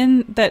more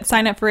women that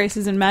sign up for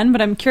races than men,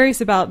 but I'm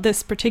curious about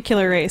this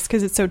particular race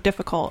because it's so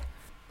difficult.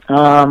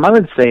 I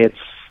would say it's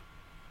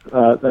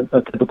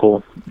a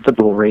typical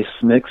race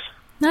mix.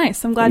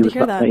 Nice, I'm glad to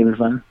hear that. Even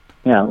fun.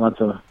 Yeah,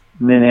 lots of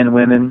men and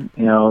women.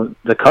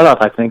 The cutoff,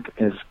 I think,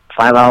 is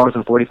 5 hours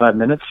and 45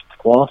 minutes to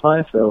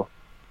qualify, so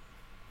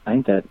I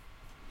think that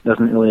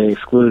doesn't really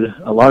exclude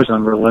a large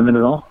number of women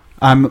at all.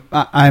 I'm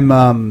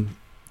on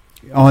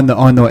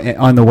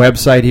the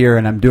website here,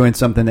 and I'm doing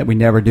something that we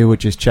never do,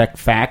 which is check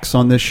facts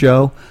on this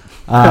show.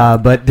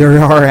 But there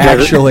are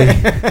actually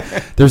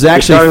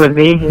Sorry with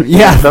me.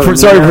 Yeah,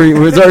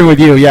 sorry with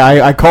you. Yeah,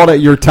 I called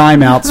it your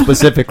timeout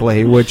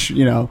specifically, which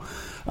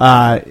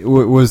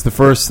was the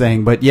first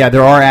thing. But yeah,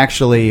 there are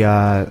actually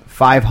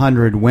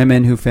 500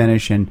 women who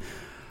finish and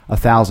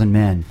 1,000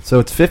 men. So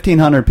it's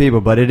 1,500 people,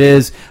 but it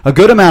is a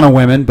good amount of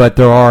women, but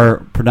there are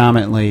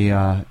predominantly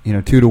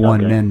 2 to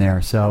 1 men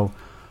there. So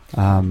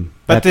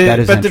that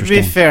is interesting. To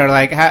be fair,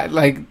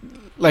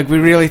 like we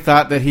really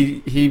thought that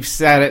he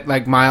sat at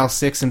like mile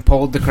 6 and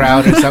polled the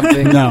crowd or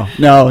something. No.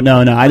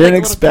 I didn't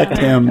expect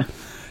him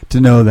to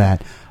know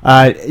that.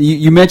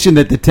 You mentioned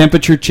that the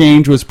temperature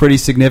change was pretty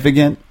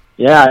significant.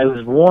 Yeah, it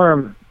was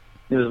warm.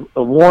 It was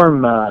a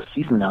warm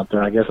season out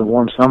there, I guess, a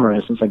warm summer.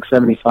 It's like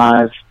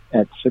 75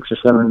 at 6 or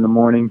 7 in the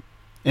morning.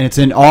 And it's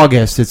in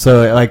August. It's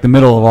like the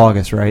middle of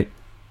August, right?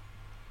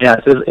 Yeah,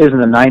 it was in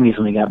the 90s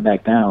when we got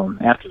back down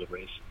after the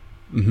race.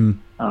 Mm-hmm.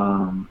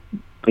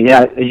 But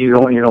yeah, as you're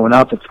going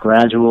up, it's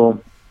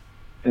gradual.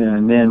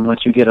 And then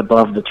once you get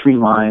above the tree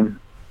line,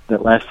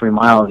 that last 3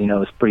 miles,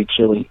 it's pretty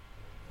chilly.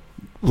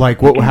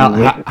 Like what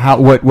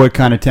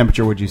kind of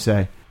temperature would you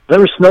say? There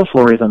were snow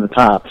flurries on the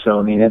top, so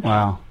I mean,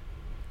 wow.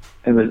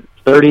 It was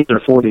 30s or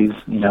 40s.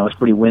 It's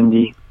pretty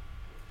windy.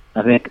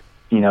 I think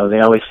they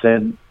always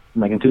said,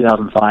 like in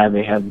 2005,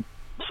 they had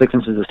 6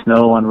 inches of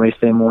snow on race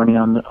day morning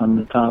on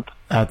the top.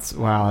 That's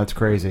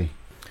crazy.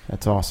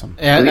 That's awesome.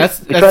 Yeah, that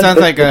sounds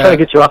like they try to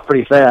get you off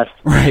pretty fast.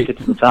 Right. Get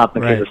to the top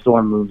in case a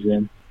storm moves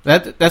in.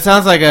 That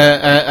sounds like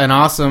an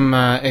awesome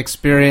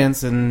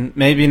experience, and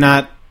maybe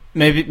not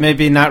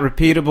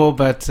repeatable,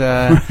 but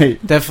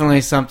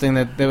definitely something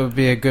that would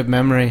be a good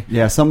memory.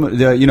 Yeah,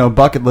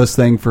 bucket list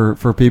thing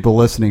for people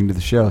listening to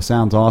the show.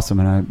 Sounds awesome,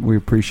 and we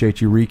appreciate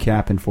you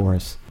recapping for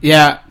us.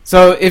 Yeah.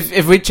 So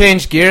if we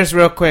change gears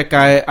real quick,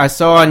 I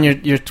saw on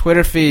your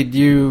Twitter feed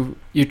you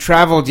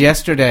traveled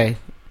yesterday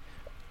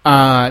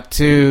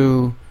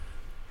to,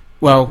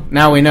 well,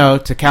 now we know,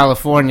 to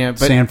California, but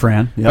San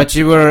Fran. Yep. But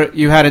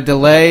you had a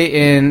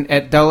delay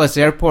at Dulles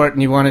Airport,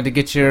 and you wanted to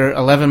get your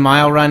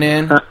 11-mile run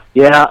in.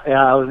 Yeah.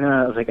 I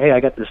was like, hey, I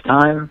got this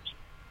time.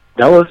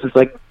 Dulles is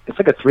like a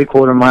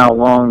 3/4 mile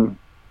long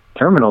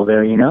terminal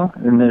there,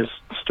 and there's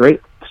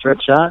straight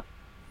shot.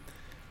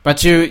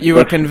 But you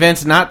were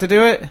convinced not to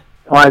do it?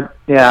 I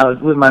was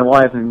with my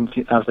wife, and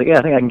I was like, yeah,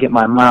 I think I can get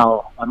my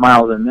miles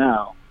in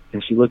now.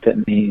 And she looked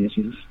at me, and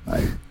she was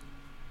like,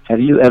 have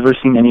you ever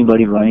seen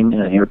anybody running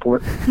in an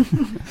airport?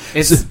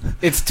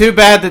 It's too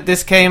bad that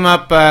this came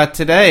up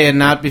today and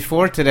not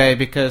before today,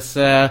 because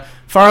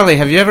Farley,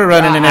 have you ever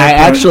run in an airport?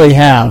 I actually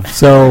have.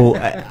 So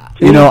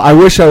I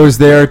wish I was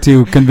there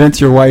to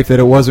convince your wife that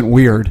it wasn't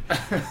weird. Well,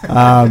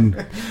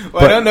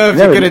 I don't know if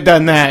you could have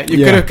done that.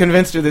 You could have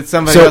convinced her that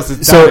somebody else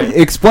has done it. So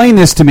explain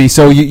this to me.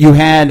 So you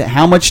had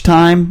how much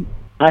time?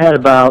 I had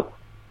about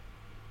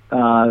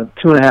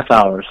 2.5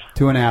 hours.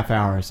 2.5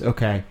 hours.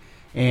 Okay.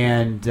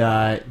 And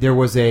there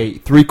was a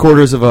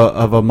 3/4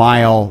 of a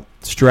mile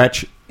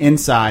stretch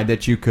inside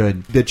that you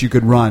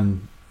could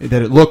run.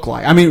 That it looked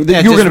like. I mean,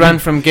 you were going to run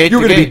from gate to gate. You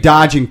were going to be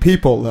dodging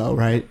people, though,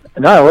 right?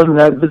 No, it wasn't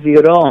that busy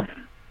at all.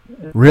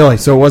 Really?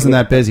 So it wasn't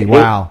that busy?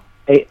 Wow.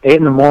 8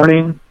 in the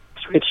morning,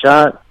 straight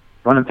shot,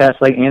 running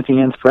past like Auntie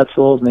Anne's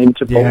pretzels, maybe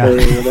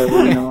Chipotle or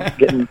whatever.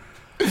 Getting.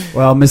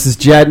 Well, Mrs.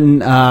 Jedden,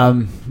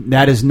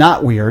 that is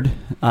not weird.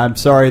 I'm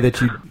sorry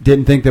that you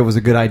didn't think that was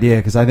a good idea,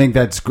 because I think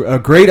that's a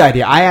great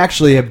idea. I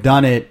actually have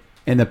done it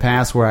in the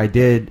past where I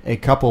did a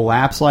couple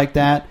laps like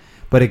that,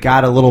 but it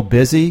got a little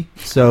busy.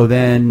 So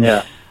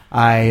then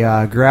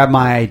I grabbed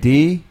my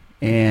ID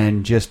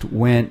and just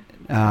went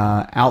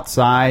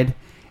outside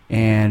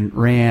and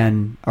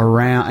ran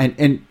around.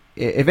 And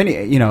if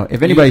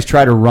anybody's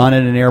tried to run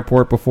at an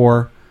airport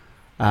before,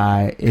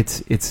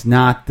 it's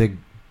not the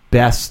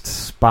best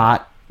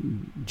spot.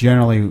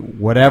 Generally,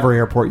 whatever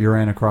airport you're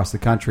in across the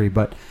country,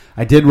 but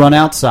I did run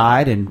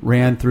outside and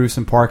ran through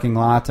some parking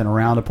lots and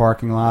around a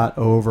parking lot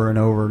over and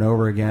over and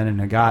over again,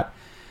 and I got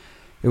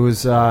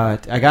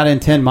in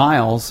 10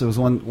 miles. It was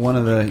one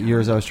of the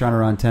years I was trying to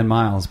run 10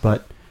 miles,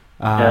 but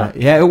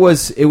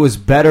it was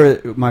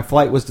better. My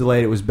flight was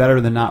delayed. It was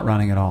better than not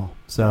running at all.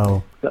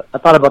 So I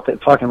thought about the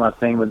parking lot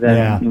thing, but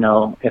then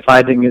if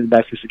I didn't get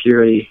back through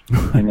security,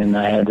 and then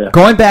I had to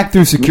going back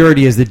through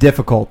security is the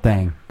difficult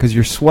thing, because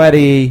you're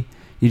sweaty.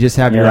 You just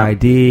have your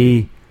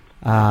ID,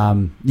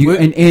 and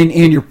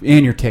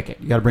your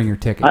ticket. You got to bring your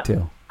ticket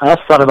too. I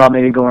also thought about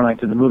maybe going like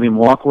to the moving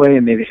walkway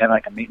and maybe having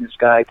like a maintenance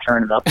guy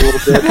turn it up a little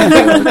bit.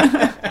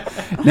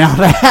 Now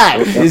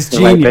that is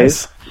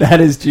genius. That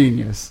is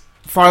genius.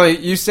 Farley,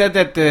 you said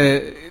that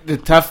the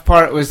tough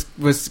part was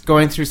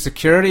going through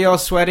security all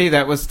sweaty.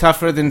 That was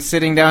tougher than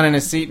sitting down in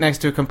a seat next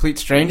to a complete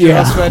stranger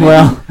all sweaty?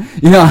 Well,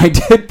 I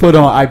did put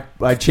on,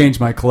 I changed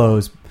my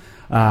clothes.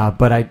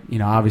 But I,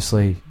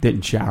 obviously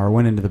didn't shower.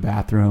 Went into the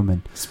bathroom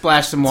and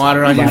splashed some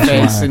water on your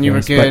face, and you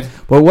were good.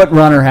 But what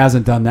runner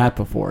hasn't done that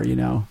before?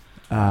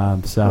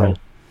 That's too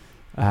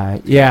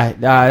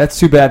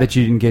bad that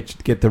you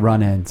didn't get the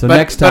run in. So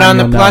next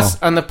time, but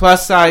on the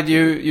plus side,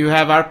 you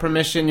have our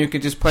permission. You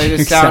could just play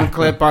this sound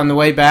clip on the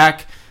way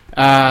back.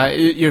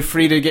 You're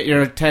free to get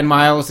your 10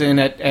 miles in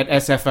at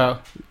SFO.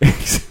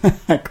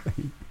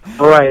 Exactly.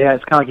 All right, yeah,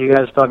 it's kind of like you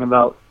guys talking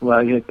about,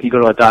 well, you go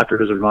to a doctor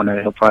who's a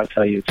runner, he'll probably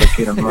tell you it's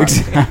okay to run.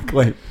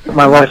 Exactly.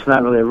 My wife's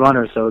not really a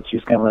runner, so it's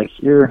just kind of like,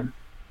 you're going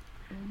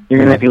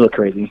to make me look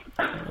crazy.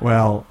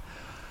 Well,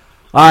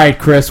 all right,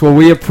 Chris. Well,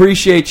 we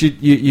appreciate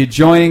you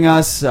joining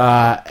us.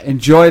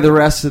 Enjoy the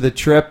rest of the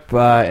trip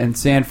in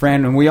San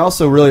Fran, and we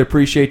also really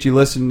appreciate you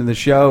listening to the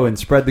show and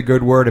spread the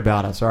good word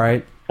about us, all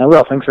right? I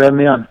will. Thanks for having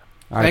me on.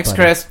 All right, thanks,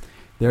 buddy. Chris.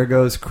 There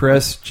goes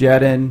Chris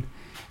Jedden.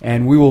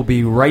 And we will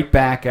be right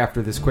back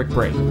after this quick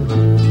break.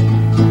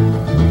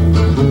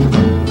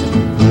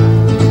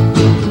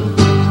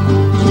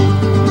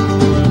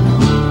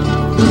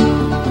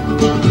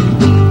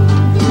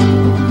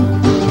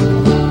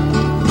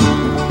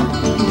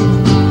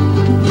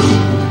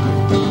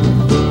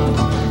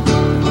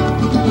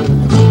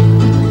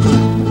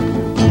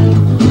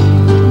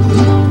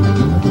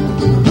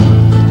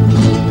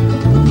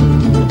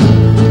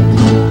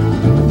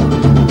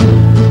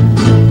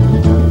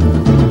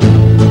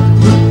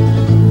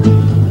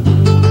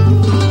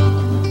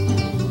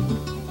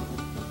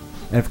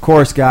 Of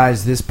course,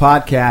 guys, this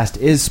podcast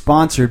is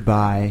sponsored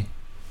by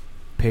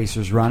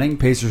Pacers Running.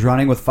 Pacers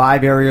Running with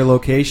 5 area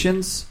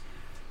locations.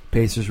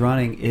 Pacers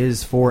Running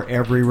is for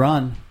every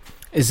run.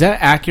 Is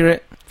that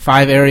accurate?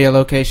 5 area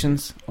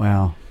locations?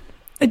 Well,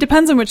 it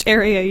depends on which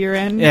area you're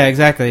in. Yeah,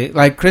 exactly.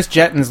 Like Chris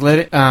Jetton's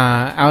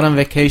out on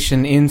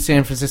vacation in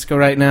San Francisco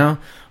right now.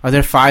 Are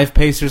there 5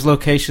 Pacers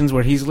locations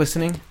where he's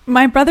listening?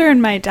 My brother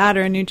and my dad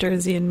are in New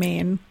Jersey and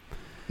Maine.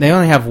 They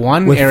only have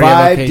one with area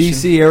 5 location.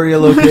 DC area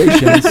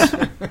locations.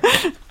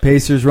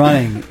 Pacers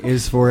Running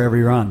is for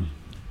every run.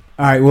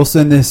 All right, we'll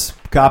send this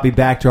copy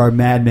back to our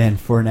madman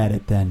for an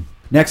edit then.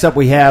 Next up,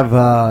 we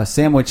have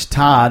Sandwich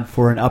Todd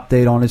for an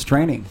update on his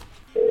training.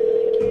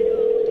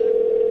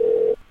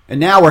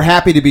 And now we're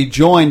happy to be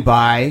joined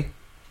by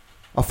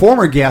a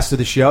former guest of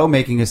the show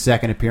making his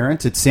second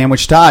appearance. It's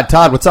Sandwich Todd.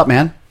 Todd, what's up,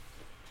 man?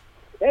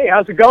 Hey,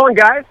 how's it going,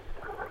 guys?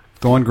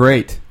 Going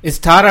great. Is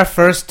Todd our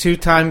first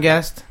 2-time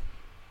guest?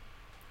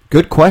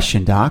 Good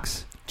question,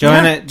 Docs.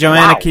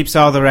 Joanna keeps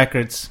all the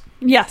records.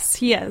 Yes,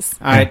 he is.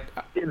 All right.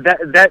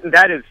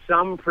 That is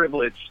some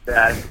privilege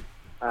that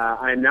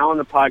I'm now on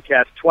the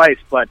podcast twice,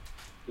 but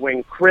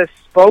when Chris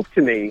spoke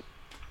to me,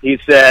 he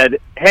said,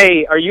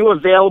 hey, are you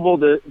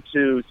available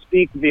to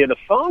speak via the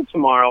phone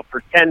tomorrow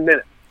for 10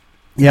 minutes?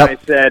 Yep. I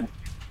said,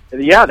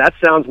 yeah, that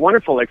sounds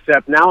wonderful,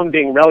 except now I'm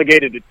being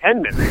relegated to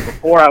 10 minutes.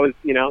 Before I was,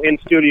 in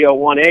Studio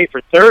 1A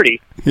for 30.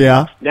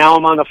 Yeah. Now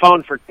I'm on the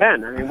phone for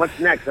 10. I mean, what's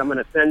next? I'm going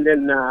to send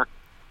in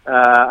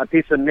a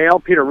piece of mail,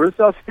 Peter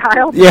Russo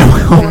style. Yeah,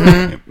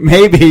 well,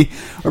 maybe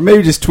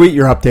just tweet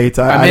your updates.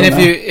 I mean, don't know.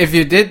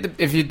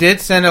 if you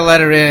did send a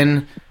letter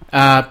in,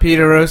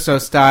 Peter Russo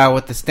style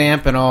with the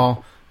stamp and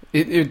all,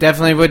 it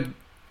definitely would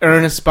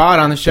earn a spot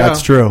on the show.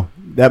 That's true.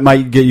 That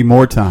might get you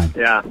more time.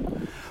 Yeah.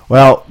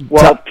 Well,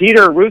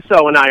 Peter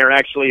Russo and I are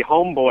actually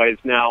homeboys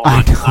now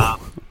on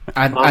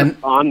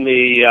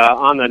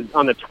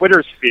the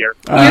Twitter sphere.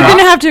 You're going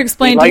to have to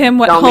explain to him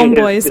what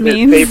homeboys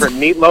means. His favorite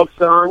Meatloaf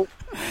song.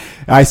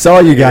 I saw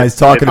you guys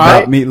talking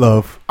about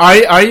Meatloaf.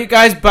 Are you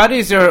guys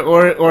buddies,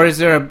 or is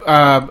there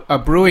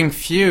a brewing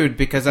feud?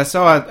 Because I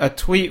saw a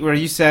tweet where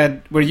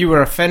you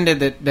were offended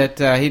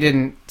that he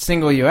didn't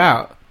single you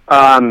out.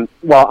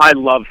 Well, I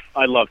love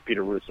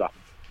Peter Russo.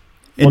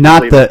 And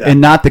not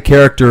the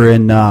character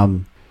in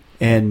the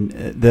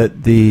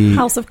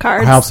House of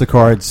Cards. House of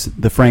Cards,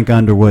 the Frank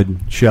Underwood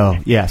show.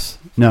 Yes.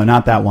 No,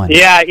 not that one.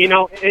 Yeah,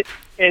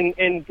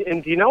 and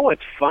do you know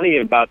what's funny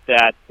about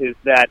that is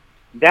that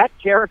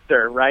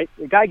character, right?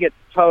 The guy gets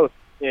toast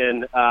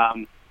in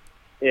House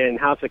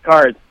of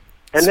Cards,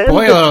 and then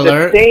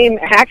the same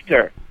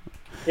actor.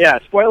 Yeah,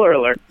 spoiler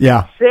alert.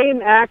 Yeah. Same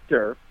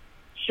actor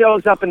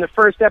shows up in the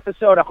first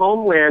episode of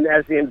Homeland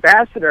as the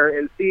ambassador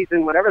in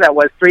season whatever that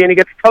was 3, and he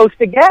gets toast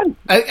again.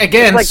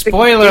 Again, like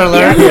spoiler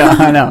alert. Yeah,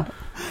 I know.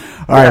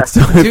 All right,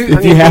 so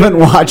if you haven't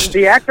watched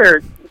the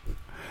actor,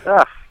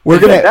 we're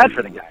gonna bad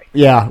for the guy.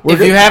 Yeah,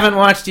 if you haven't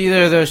watched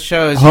either of those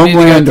shows, Homeland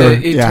you need to go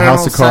to Eternal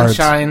House of Cards.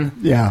 Sunshine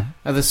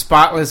of the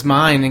Spotless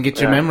Mind and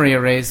get your memory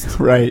erased.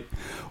 Right.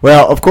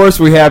 Well, of course,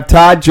 we have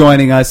Todd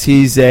joining us.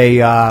 He's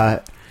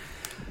a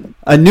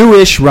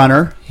newish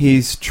runner.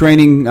 He's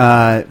training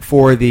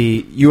for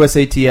the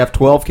USATF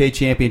 12K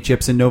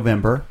Championships in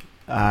November.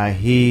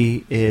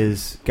 He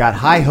is got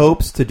high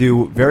hopes to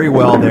do very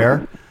well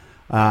there.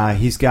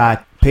 He's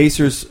got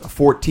Pacers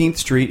 14th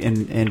Street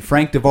and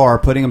Frank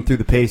DeVar putting him through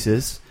the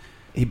paces.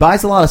 He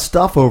buys a lot of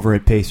stuff over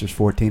at Pacers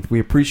 14th. We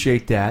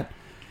appreciate that.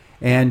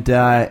 And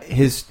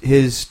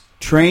his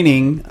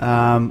training,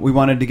 we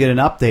wanted to get an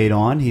update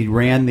on. He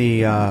ran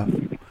the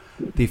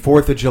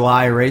 4th of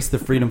July race, the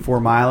Freedom 4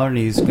 Miler, and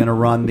he's going to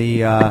run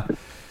the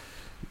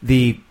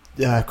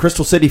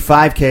Crystal City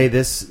 5K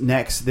this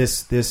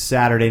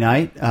Saturday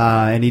night.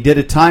 And he did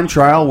a time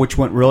trial, which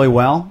went really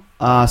well.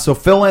 So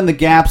fill in the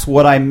gaps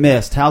what I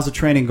missed. How's the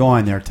training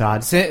going there,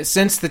 Todd?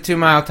 Since the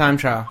 2-mile time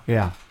trial.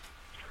 Yeah.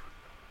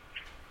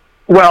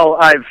 Well,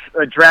 I've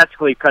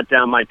drastically cut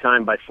down my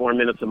time by 4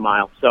 minutes a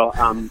mile. So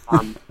I'm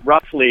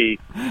roughly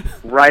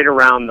right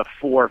around the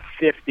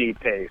 4:50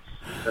 pace.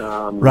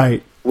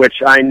 Right.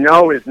 Which I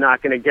know is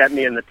not going to get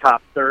me in the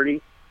top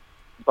 30,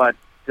 but,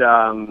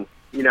 going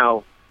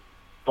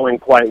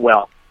quite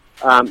well.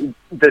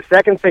 The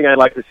second thing I'd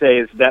like to say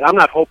is that I'm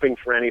not hoping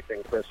for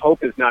anything, Chris.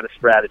 Hope is not a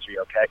strategy,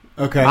 okay?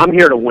 Okay. I'm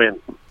here to win.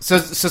 So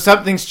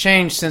something's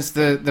changed since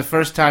the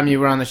first time you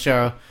were on the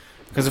show.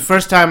 Because the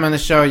first time on the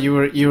show, you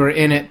were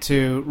in it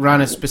to run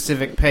a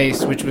specific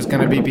pace, which was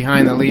going to be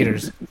behind the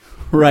leaders.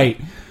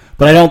 Right.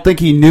 But I don't think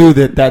he knew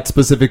that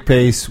specific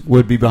pace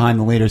would be behind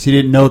the leaders. He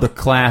didn't know the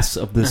class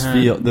of this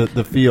field.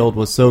 The field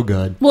was so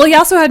good. Well, he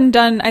also hadn't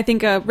done, I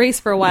think, a race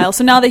for a while.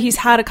 So now that he's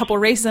had a couple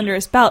races under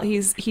his belt,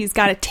 he's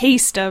got a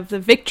taste of the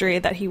victory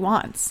that he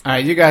wants. All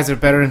right, you guys are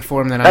better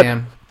informed than I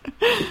am.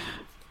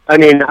 I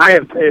mean, I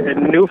have a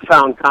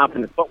newfound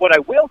confidence. But what I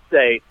will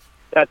say,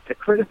 that the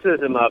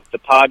criticism of the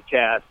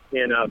podcast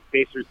and of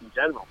Pacers in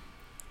general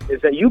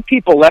is that you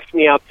people left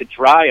me out to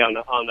dry on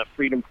the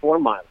Freedom 4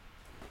 Mile.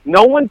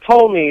 No one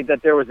told me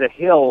that there was a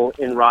hill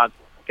in Roswell.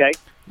 Okay,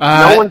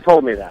 no one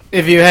told me that.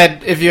 If you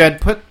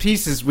had put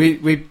pieces,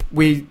 we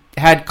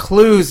had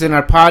clues in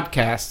our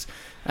podcast,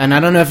 and I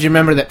don't know if you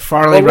remember that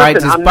Farley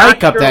rides his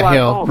bike up that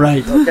hill.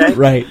 Right, okay?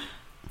 Right.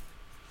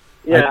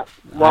 Yeah.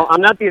 Well,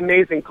 I'm not the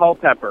amazing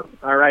Culpepper.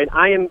 All right,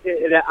 I'm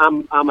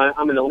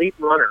an elite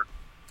runner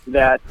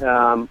that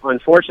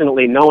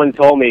unfortunately no one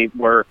told me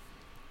were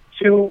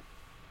too.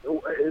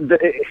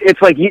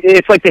 It's like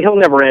the hill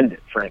never ended,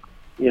 frankly.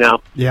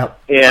 Yep.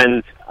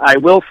 And I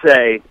will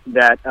say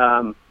that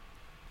that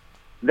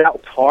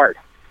was hard.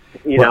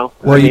 Well,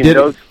 you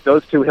did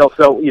those two hills.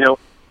 So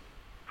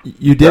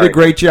you did a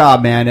great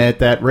job, man, at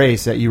that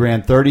race. That you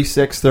ran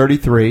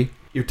 36:33.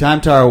 Your time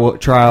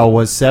trial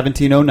was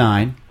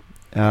 17:09,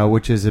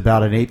 which is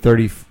about an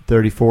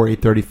 8:34,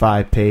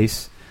 8:35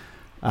 pace.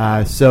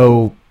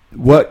 So,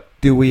 what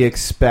do we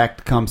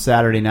expect come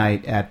Saturday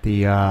night at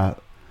the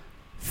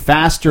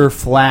faster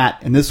flat?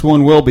 And this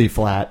one will be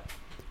flat.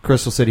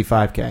 Crystal City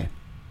 5K.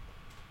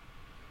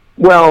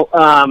 Well,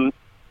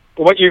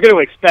 what you're going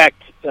to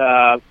expect,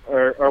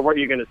 or what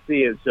you're going to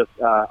see, is just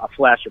a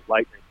flash of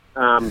lightning.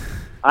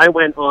 I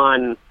went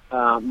on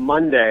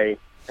Monday,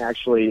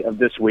 actually, of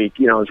this week.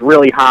 It was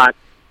really hot,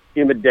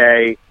 humid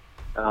day.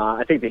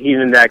 I think the heat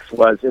index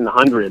was in the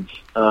hundreds,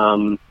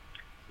 and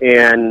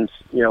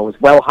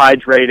was well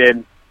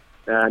hydrated.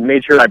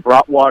 Made sure I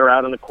brought water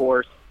out on the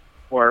course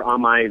or on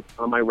my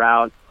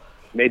route.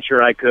 Made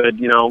sure I could,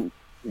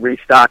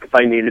 restock if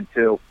I needed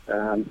to.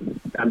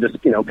 I'm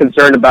just,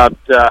 concerned about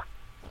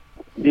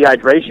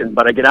dehydration.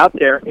 But I get out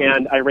there,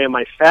 and I ran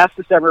my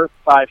fastest ever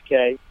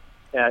 5K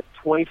at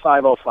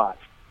 25:05.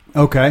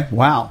 Okay,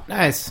 wow.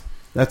 Nice.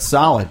 That's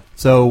solid.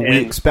 So we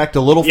expect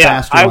a little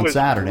faster on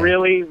Saturday. I was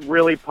really,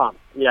 really pumped.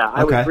 Yeah,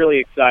 I was really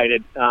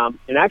excited,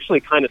 and actually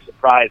kind of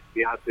surprised, to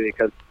be honest with you,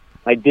 because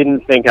I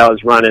didn't think I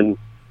was running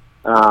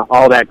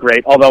all that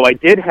great. Although I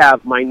did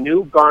have my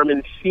new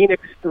Garmin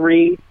Fenix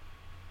 3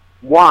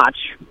 watch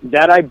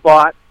that I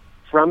bought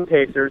from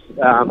Pacers.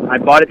 I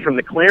bought it from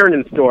the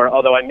Clarendon store,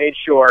 although I made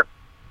sure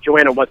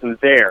Joanna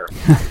wasn't there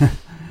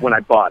when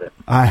I bought it.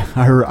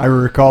 I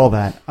recall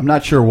that. I'm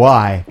not sure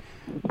why,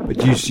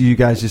 but you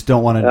guys just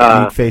don't want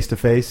to meet face to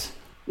face.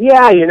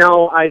 Yeah,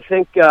 I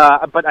think,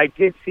 but I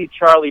did see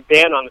Charlie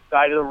Bann on the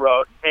side of the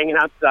road, hanging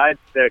outside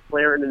the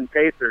Clarendon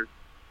Pacers.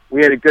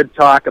 We had a good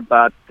talk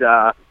about,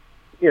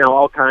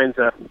 all kinds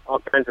of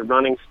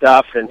running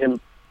stuff, and him,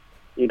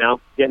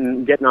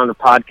 getting on the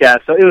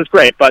podcast. So it was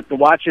great. But the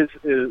watch is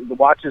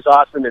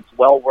awesome. It's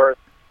well worth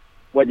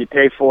what you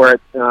pay for it.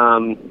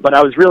 But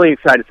I was really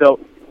excited. So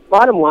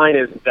bottom line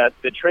is that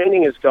the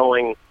training is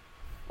going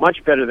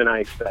much better than I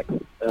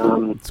expected.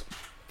 After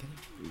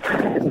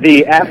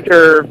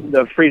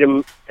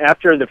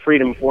the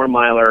Freedom 4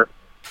 miler,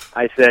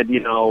 I said,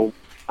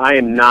 I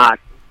am not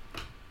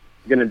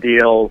going to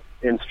deal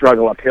and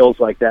struggle up hills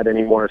like that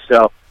anymore.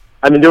 So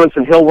I've been doing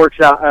some hill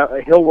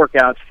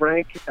workouts.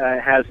 Frank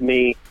has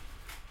me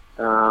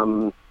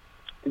doing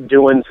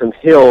some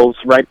hills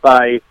right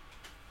by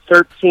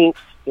 13th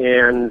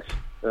and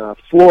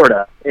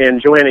Florida.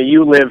 And Joanna,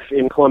 you live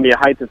in Columbia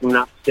Heights, if I'm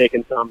not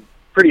mistaken, so I'm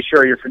pretty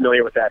sure you're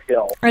familiar with that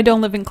hill. I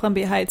don't live in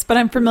Columbia Heights, but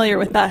I'm familiar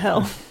with that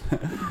hill.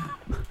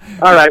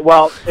 All right.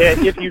 Well,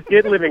 if you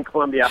did live in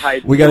Columbia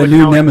Heights, we got a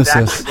new nemesis.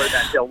 Exactly where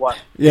that hill was.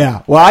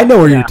 Yeah. Well, I know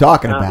where you're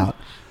talking about.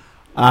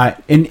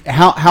 And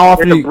how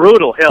often? It's a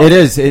brutal hill. It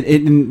is.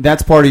 And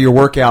that's part of your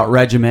workout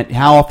regimen.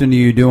 How often are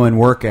you doing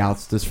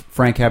workouts? Does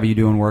Frank have you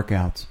doing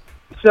workouts?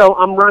 So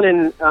I'm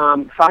running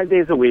 5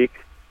 days a week.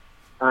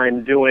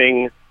 I'm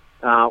doing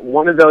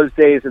one of those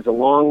days is a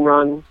long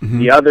run. Mm-hmm.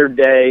 The other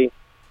day,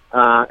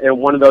 and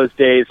one of those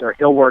days are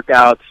hill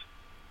workouts.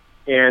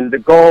 And the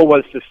goal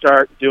was to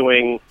start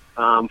doing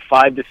 5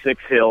 to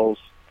 6 hills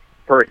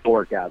per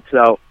workout.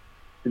 So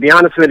to be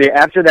honest with you,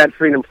 after that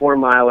Freedom 4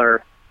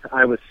 miler,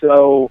 I was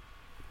so,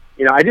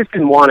 I just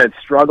didn't want to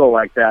struggle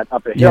like that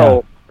up a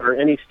hill or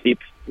any steep,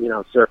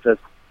 surface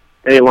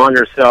any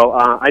longer. So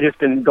I just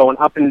been going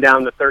up and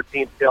down the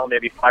 13th hill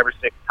maybe 5 or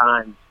 6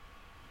 times.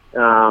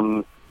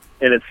 And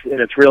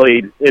it's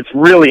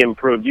really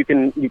improved. You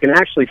can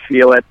actually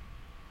feel it.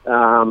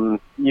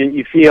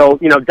 You feel,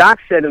 Doc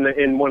said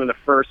in one of the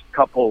first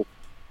couple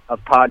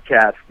of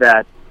podcasts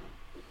that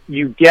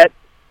you get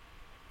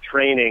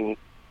training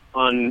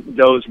on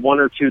those 1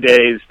 or 2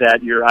 days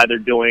that you're either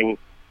doing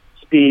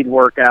speed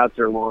workouts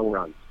or long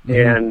runs.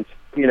 Mm-hmm.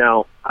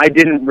 And, I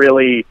didn't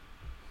really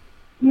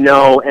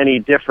know any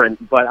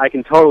different, but I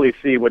can totally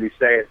see what he's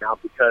saying now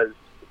because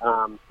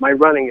my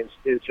running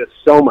is just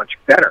so much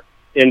better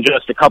in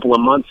just a couple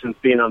of months since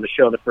being on the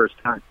show the first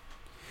time.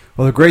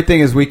 Well, the great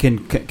thing is we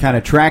can kind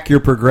of track your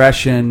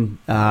progression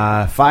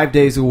 5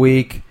 days a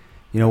week,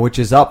 which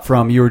is up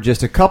from you were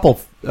just a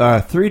couple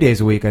 3 days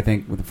a week, I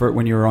think,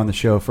 when you were on the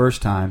show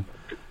first time.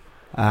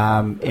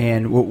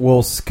 And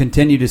we'll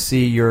continue to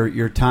see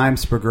your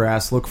times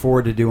progress. Look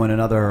forward to doing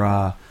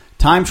another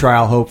time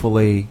trial,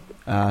 hopefully,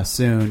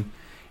 soon.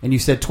 And you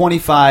said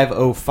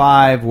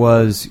 25:05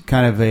 was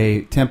kind of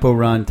a tempo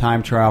run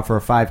time trial for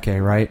a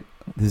 5K, right?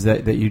 Is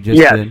that you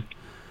just did?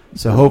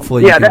 So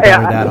hopefully you can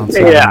better that on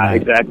Saturday night.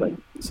 Exactly.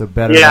 So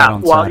better that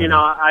on Saturday.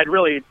 Well, I'd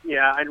really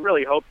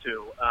hope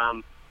to.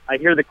 I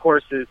hear the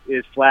course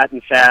is flat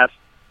and fast.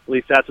 At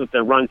least that's what the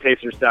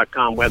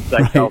runpacers.com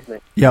website tells me.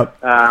 Yep.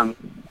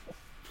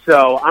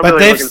 So I'm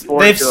really looking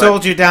forward to it. They've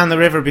sold you down the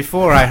river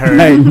before, I heard.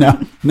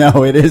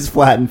 No, it is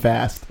flat and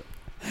fast.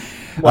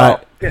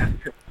 Well,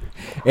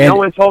 no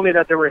one told me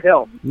that there were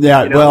hills.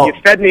 Yeah, you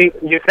fed me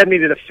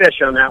to the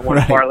fish on that one,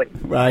 right. Farley.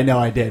 I know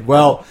I did.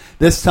 Well,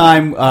 this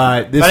time,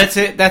 but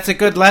that's a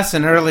good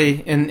lesson early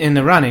in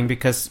the running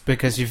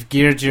because you've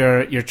geared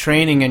your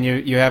training and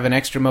you have an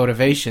extra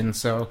motivation.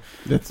 So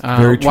that's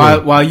very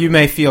true. While you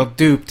may feel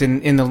duped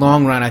in the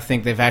long run, I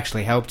think they've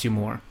actually helped you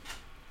more.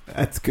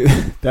 That's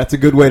good. That's a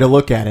good way to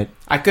look at it.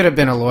 I could have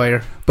been a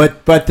lawyer,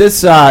 but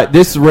this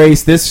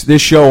race,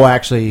 this show will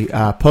actually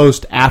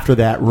post after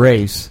that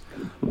race.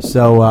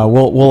 So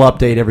we'll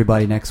update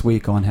everybody next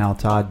week on how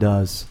Todd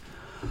does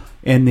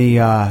in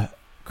the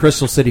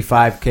Crystal City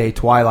 5K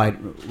Twilight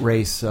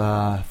Race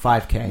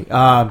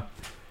 5K.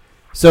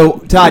 So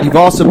Todd, you've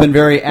also been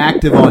very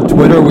active on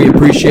Twitter. We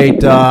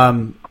appreciate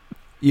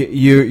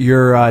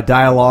your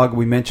dialogue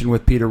we mentioned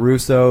with Peter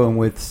Russo and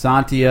with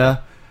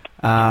Santia.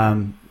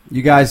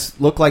 You guys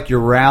look like you're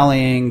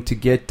rallying to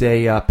get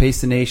a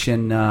Pace the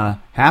Nation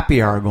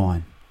happy hour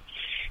going.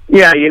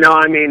 Yeah,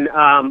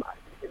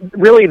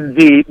 really,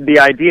 the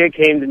idea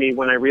came to me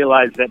when I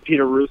realized that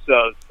Peter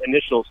Russo's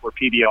initials were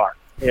PBR,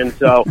 and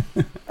so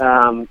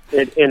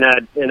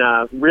in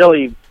a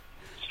really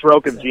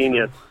stroke of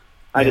genius,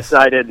 I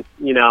decided,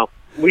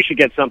 we should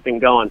get something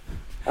going.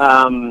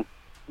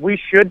 We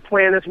should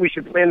plan this. We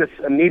should plan this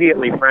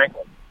immediately,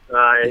 Franklin.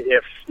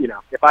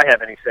 If I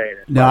have any say in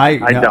it. No, I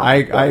don't.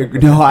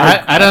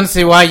 I don't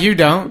see why you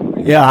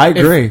don't. Yeah, I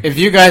agree. If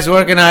you guys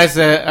organize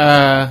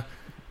a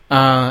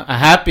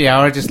happy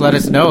hour, just let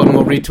us know and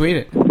we'll retweet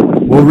it.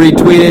 We'll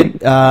retweet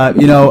it.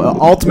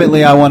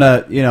 Ultimately, I want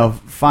to,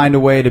 find a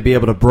way to be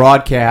able to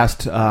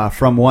broadcast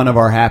from one of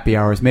our happy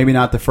hours. Maybe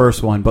not the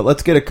first one, but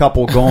let's get a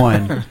couple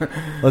going.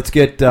 Let's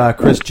get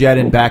Chris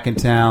Jedden back in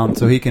town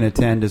so he can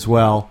attend as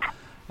well.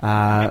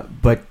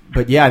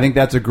 But yeah, I think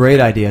that's a great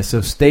idea. So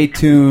stay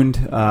tuned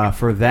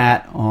for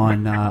that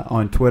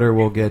on Twitter.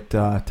 We'll get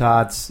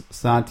Todd,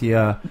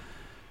 Santia,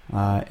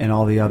 and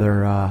all the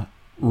other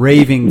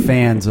raving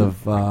fans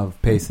of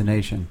Pace the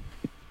Nation.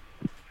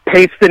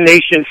 Pace the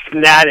Nation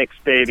fanatics,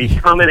 baby,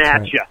 coming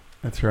at you.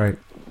 That's right.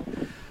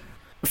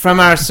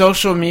 From our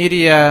social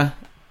media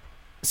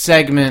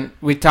segment,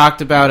 we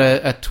talked about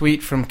a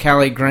tweet from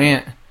Kelly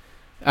Grant,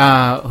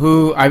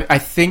 who I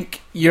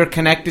think you're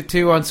connected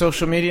to on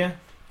social media.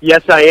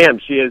 Yes, I am.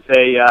 She is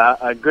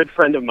a good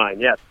friend of mine.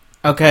 Yes.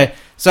 Okay,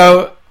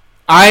 so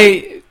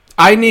I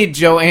need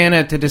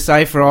Joanna to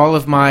decipher all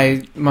of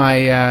my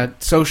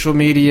social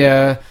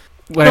media.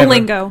 Whatever.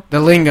 The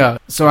lingo.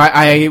 So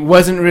I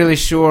wasn't really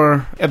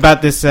sure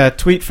about this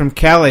tweet from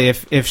Kelly,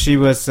 if she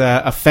was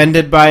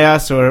offended by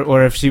us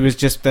or if she was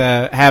just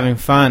having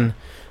fun.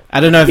 I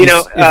don't know if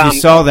you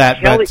saw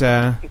that, Kelly,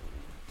 but...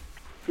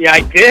 yeah,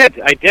 I did.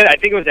 I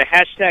think it was a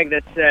hashtag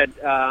that said...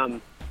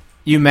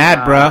 you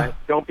mad, bro.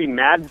 Don't be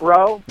mad,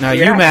 bro. No,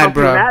 you mad,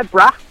 bro. Be mad,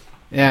 bro.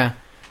 Yeah.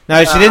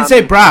 No, she didn't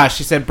say bra.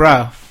 She said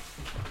bro.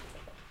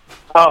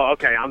 Oh,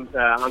 okay. I'm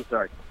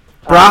sorry.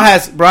 Bra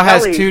has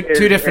Kelly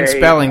two different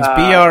spellings,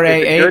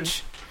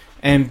 BRAH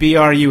and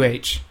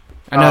BRUH.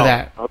 I know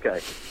that. Okay,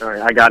 all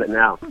right, I got it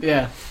now.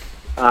 Yeah.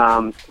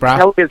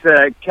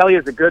 Kelly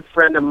is a good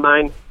friend of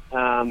mine.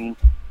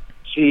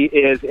 She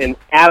is an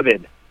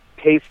avid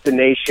Pace the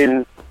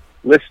Nation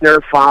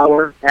listener,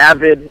 follower,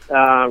 avid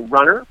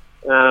runner.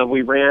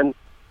 We ran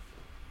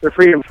the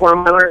Freedom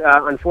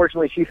 4-miler.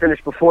 Unfortunately, she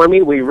finished before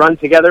me. We run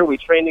together. We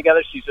train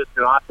together. She's just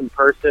an awesome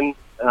person.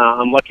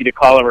 I'm lucky to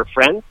call her a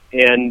friend,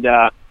 and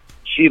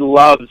she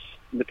loves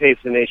the Pace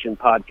the Nation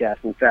podcast.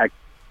 In fact,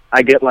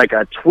 I get like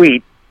a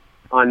tweet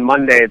on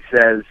Monday. It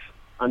says,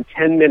 I'm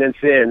 10 minutes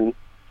in,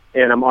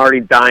 and I'm already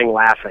dying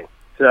laughing.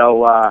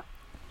 So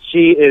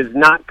she is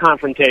not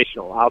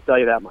confrontational. I'll tell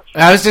you that much.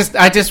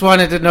 I just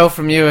wanted to know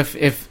from you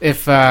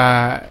if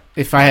I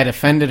had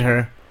offended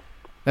her.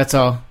 That's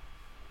all.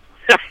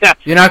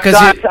 Because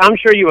I'm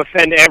sure you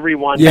offend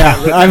everyone. Yeah,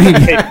 I mean,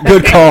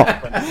 good call.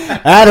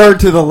 Add her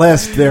to the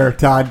list there,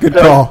 Todd. Good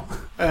call.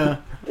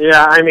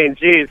 Yeah, I mean,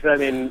 geez. I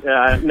mean,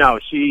 no,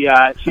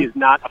 she's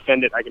not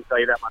offended. I can tell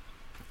you that much.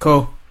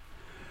 Cool.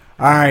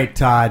 All right,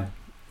 Todd.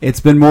 It's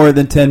been more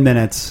than 10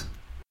 minutes.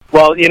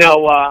 Well,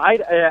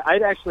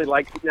 I'd actually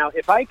like to, now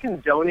if I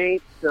can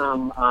donate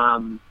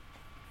some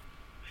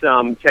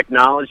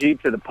technology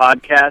to the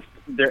podcast.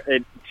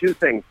 Two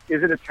things: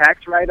 is it a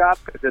tax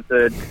write-off because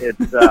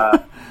it's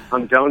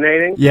I'm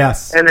donating?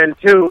 Yes. And then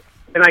two,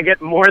 can I get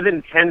more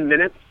than 10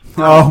 minutes?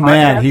 Oh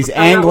man, he's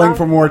angling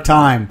for more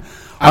time.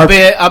 I'll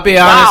be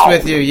honest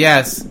with you.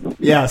 Yes.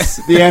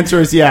 Yes. The answer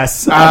is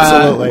yes.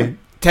 Absolutely.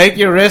 Take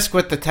your risk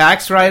with the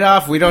tax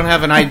write-off. We don't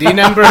have an ID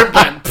number,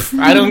 but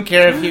I don't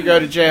care if you go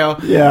to jail.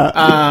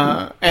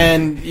 Yeah.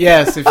 And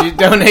yes, if you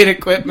donate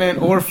equipment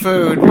or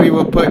food, we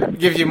will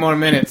give you more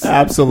minutes.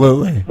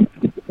 Absolutely.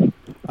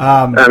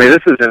 I mean,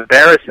 this is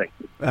embarrassing.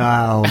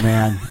 Oh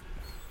man.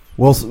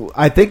 Well,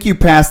 I think you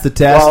passed the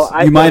test.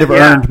 Well, you might have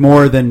earned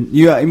more than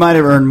you might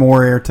have earned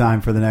more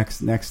airtime for the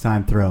next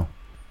time through.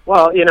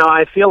 Well,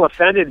 I feel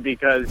offended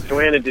because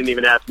Joanna didn't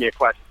even ask me a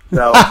question.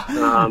 So,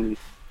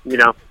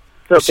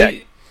 it's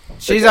okay.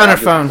 She's on her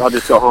phone. I'll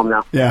just go home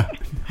now. Yeah.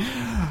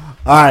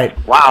 All right.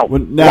 Wow.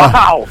 Well,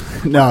 wow.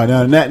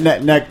 No.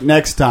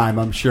 Next time,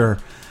 I'm sure.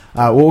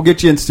 We'll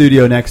get you in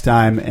studio next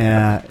time.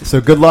 So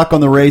good luck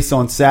on the race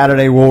on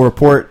Saturday. We'll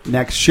report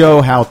next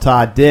show how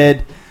Todd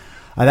did.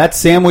 That's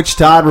Sandwich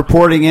Todd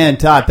reporting in.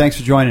 Todd, thanks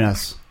for joining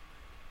us.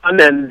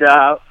 And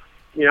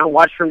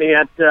watch for me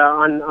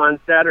on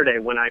Saturday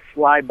when I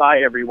fly by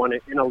everyone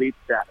in elite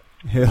status.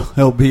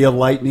 He'll be a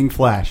lightning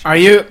flash. Do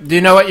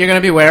you know what you're going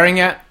to be wearing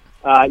yet?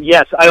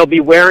 Yes, I'll be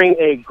wearing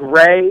a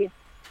gray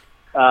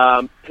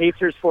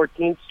Pacers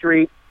 14th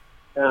Street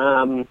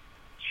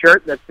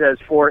shirt that says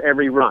 "For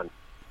Every Run."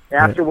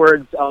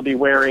 Afterwards, I'll be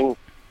wearing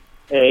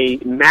a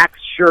Max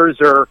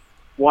Scherzer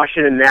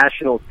Washington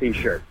Nationals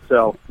T-shirt.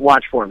 So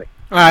watch for me.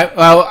 All right.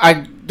 Well,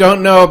 I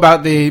don't know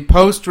about the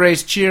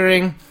post-race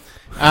cheering,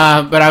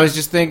 but I was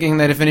just thinking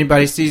that if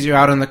anybody sees you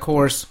out on the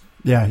course,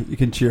 yeah, you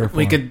can cheer for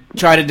we could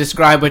try to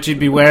describe what you'd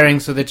be wearing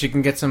so that you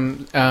can get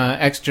some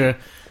extra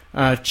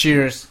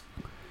cheers.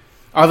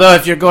 Although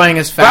if you're going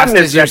as fast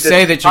as you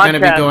say that you're going to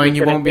be going,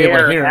 you won't be able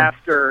to hear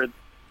them.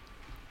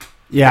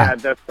 Yeah,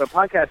 the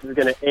podcast is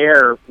going to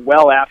air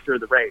well after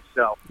the race,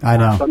 so I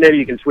know. But maybe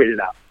you can tweet it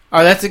out.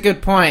 Oh, that's a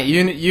good point.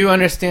 You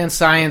understand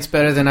science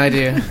better than I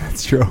do.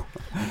 That's true.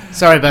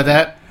 Sorry about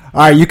that. All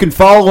right, you can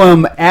follow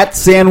him at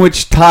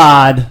Sandwich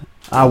Todd.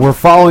 We're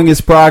following his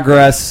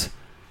progress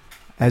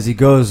as he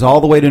goes all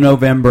the way to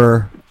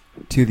November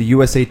to the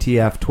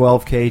USATF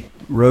 12K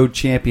Road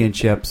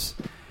Championships.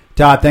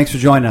 Todd, thanks for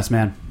joining us,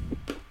 man.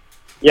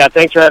 Yeah,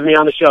 thanks for having me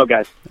on the show,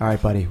 guys. All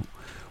right, buddy.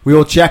 We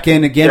will check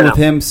in again with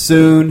him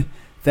soon.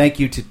 Thank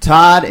you to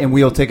Todd, and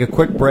we will take a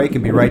quick break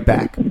and be right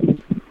back.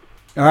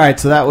 All right,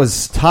 so that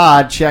was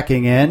Todd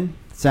checking in.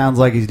 Sounds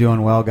like he's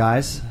doing well,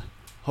 guys.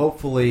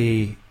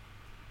 Hopefully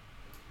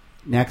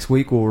next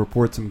week we'll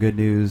report some good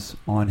news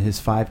on his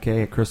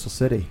 5K at Crystal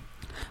City.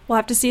 We'll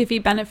have to see if he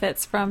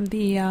benefits from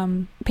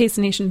the Pace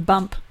the Nation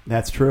bump.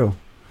 That's true.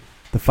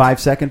 The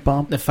 5-second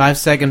bump? The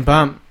 5-second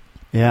bump.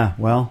 Yeah,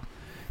 well,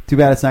 too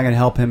bad it's not going to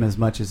help him as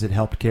much as it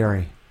helped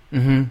Kerry.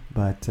 Mm-hmm.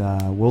 But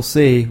we'll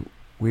see.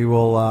 We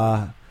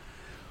will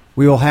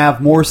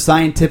have more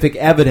scientific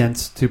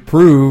evidence to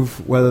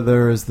prove whether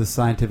there is the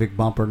scientific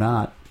bump or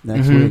not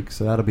next week.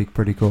 So that'll be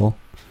pretty cool.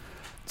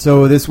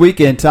 So this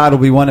weekend, Todd will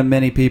be one of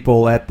many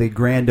people at the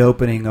grand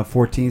opening of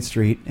 14th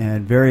Street,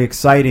 and very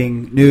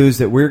exciting news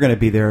that we're going to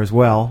be there as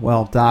well.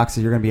 Well, Doc, so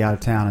you're going to be out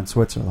of town in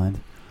Switzerland,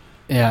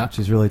 which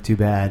is really too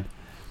bad.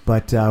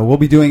 But we'll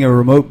be doing a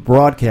remote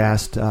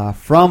broadcast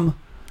from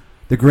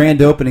the grand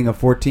opening of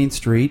 14th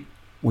Street.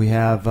 We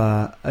have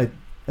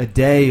a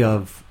day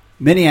of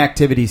many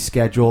activities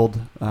scheduled,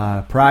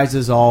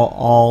 prizes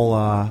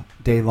all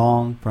day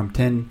long from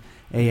 10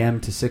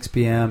 a.m. to 6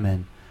 p.m.,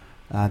 and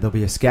there'll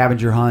be a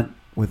scavenger hunt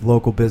with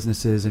local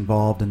businesses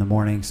involved in the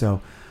morning.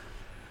 So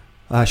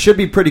should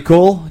be pretty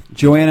cool.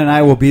 Joanne and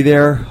I will be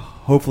there,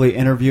 hopefully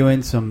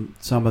interviewing some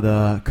of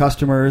the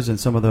customers and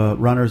some of the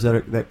runners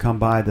that come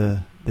by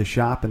the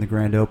shop in the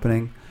grand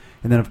opening.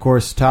 And then, of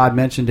course, Todd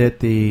mentioned it,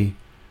 the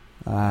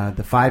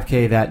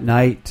 5K that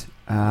night.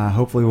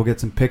 Hopefully we'll get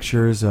some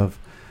pictures of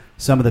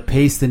some of the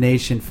Pace the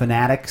Nation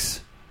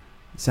fanatics.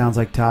 It sounds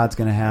like Todd's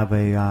going to have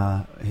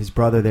his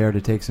brother there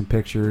to take some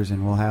pictures,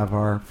 and we'll have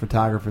our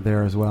photographer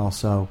there as well.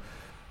 So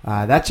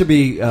that should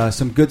be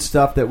some good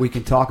stuff that we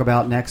can talk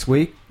about next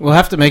week. We'll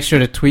have to make sure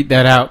to tweet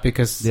that out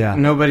because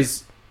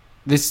nobody's.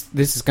 This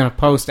is going to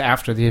post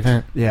after the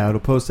event. Yeah, it'll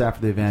post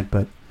after the event,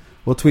 but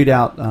we'll tweet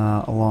out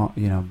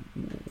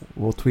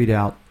We'll tweet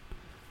out.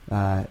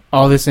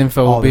 All this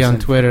info will be on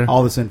Twitter.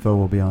 All this info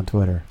will be on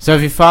Twitter. So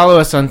if you follow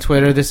us on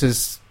Twitter, this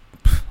is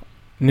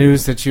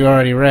news that you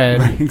already read.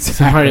 Right,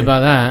 exactly. Sorry about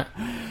that.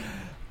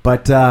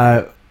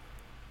 But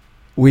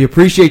we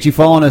appreciate you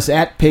following us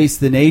at Pace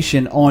the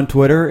Nation on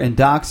Twitter. And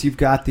Docs, you've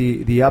got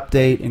the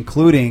update,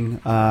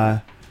 including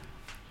the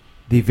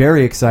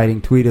very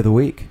exciting tweet of the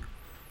week,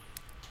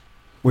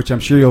 which I'm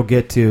sure you'll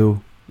get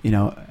to,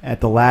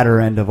 at the latter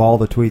end of all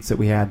the tweets that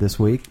we had this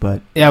week.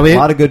 But a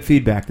lot of good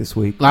feedback this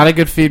week. A lot of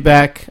good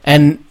feedback.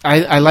 And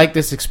I like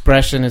this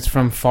expression. It's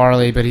from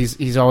Farley, but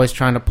he's always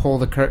trying to pull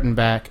the curtain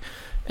back.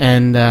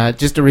 And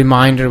just a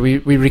reminder, we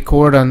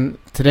record on,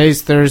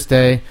 today's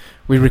Thursday,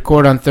 we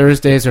record on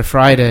Thursdays or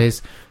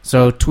Fridays.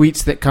 So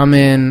tweets that come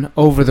in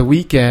over the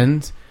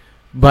weekend,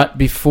 but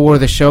before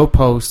the show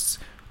posts,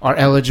 are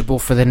eligible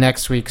for the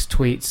next week's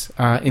tweets,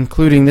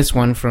 including this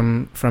one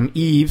from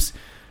Eves,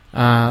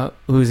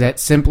 who's at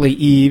Simply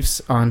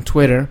Eves on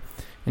Twitter.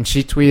 And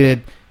she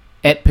tweeted,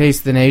 at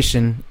Pace the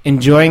Nation,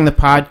 enjoying the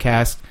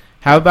podcast.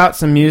 How about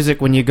some music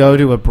when you go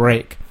to a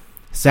break?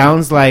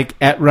 Sounds like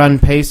at Run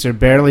Pacer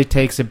barely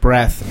takes a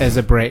breath as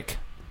a break.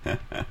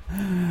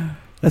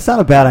 That's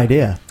not a bad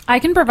idea. I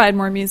can provide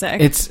more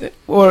music. It's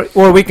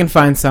or we can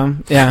find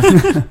some.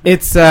 Yeah,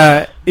 it's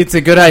a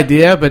good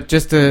idea, but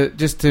just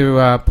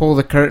to pull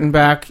the curtain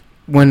back,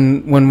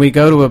 when we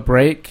go to a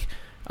break,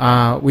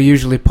 we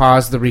usually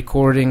pause the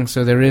recording,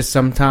 so there is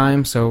some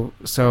time.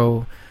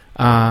 So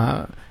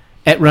at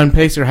Run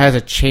Pacer has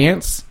a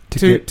chance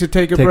to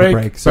take a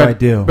break. So I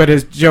do. But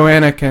as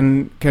Joanna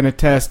can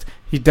attest,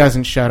 he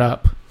doesn't shut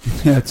up.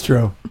 Yeah, that's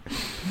true.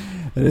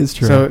 It is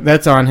true. So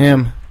that's on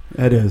him.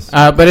 It is.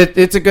 But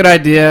it's a good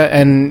idea,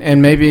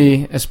 and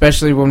maybe,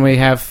 especially when we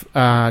have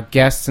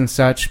guests and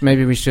such,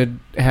 maybe we should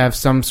have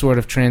some sort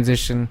of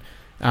transition,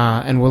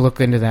 and we'll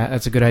look into that.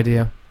 That's a good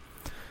idea.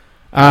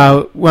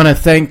 Want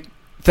to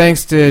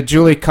thanks to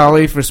Julie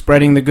Cully for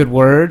spreading the good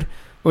word.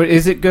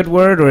 Is it good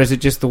word, or is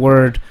it just the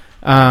word?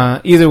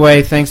 Either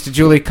way, thanks to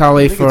Julie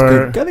Cully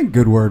for... I think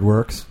good word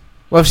works.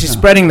 Well, she's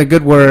spreading the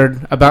good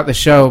word about the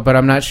show, but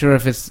I'm not sure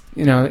if it's,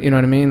 you know what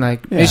I mean?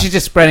 Like, maybe she's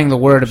just spreading the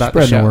word about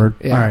the show. Spreading the word.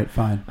 Yeah. All right,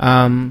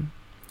 fine.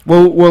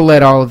 We'll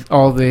let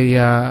all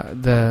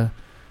the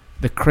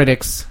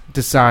critics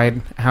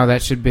decide how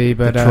that should be,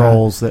 but the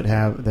trolls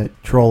that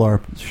troll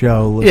our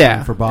show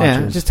listening for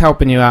botches. Yeah, just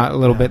helping you out a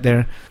little bit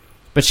there.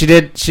 But she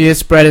is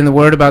spreading the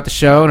word about the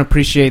show, and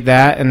appreciate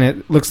that. And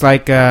it looks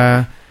like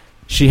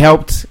she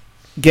helped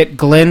get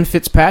Glenn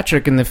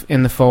Fitzpatrick in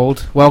the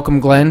fold. Welcome,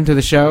 Glenn, to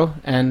the show,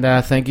 and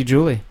thank you,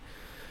 Julie.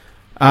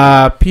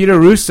 Peter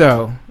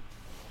Russo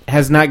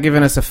has not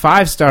given us a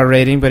 5-star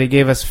rating, but he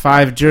gave us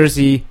 5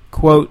 Jersey,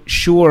 quote,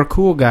 sure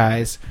cool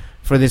guys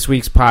for this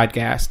week's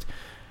podcast.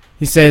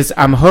 He says,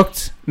 I'm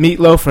hooked,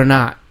 meatloaf or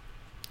not,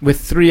 with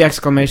 3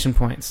 exclamation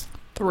points.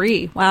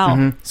 3, wow.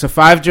 Mm-hmm. So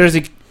 5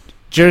 Jersey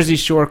Jersey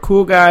Shore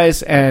cool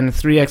guys, and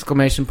 3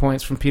 exclamation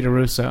points from Peter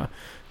Russo.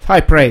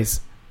 High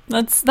praise.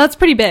 That's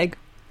pretty big.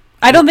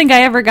 I don't think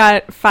I ever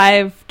got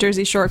 5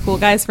 Jersey Shore cool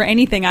guys for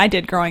anything I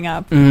did growing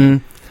up.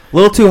 Mm-hmm. A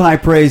little too high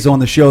praise on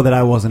the show that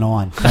I wasn't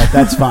on.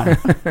 That's fine.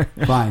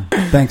 Fine.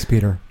 Thanks,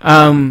 Peter.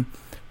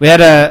 We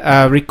had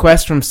a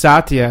request from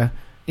Satya.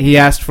 He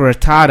asked for a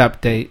Todd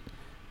update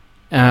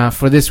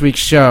for this week's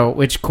show,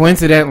 which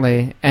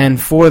coincidentally,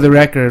 and for the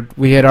record,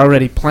 we had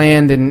already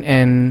planned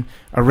and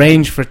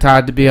arranged for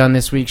Todd to be on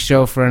this week's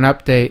show for an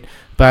update.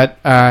 But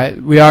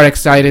we are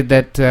excited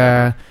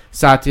that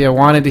Satya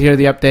wanted to hear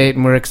the update,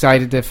 and we're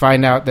excited to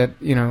find out that,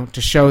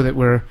 to show that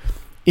we're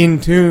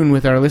in tune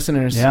with our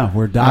listeners. Yeah,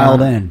 we're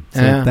dialed in.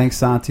 So thanks,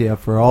 Satya,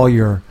 for all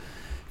your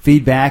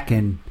feedback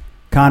and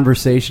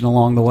conversation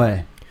along the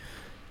way.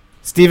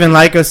 Stephen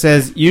Lyko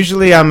says,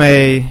 usually I'm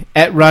a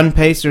at Run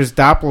Pacers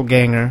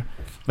doppelganger,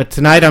 but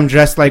tonight I'm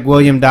dressed like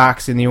William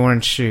Dox in the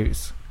orange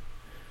shoes.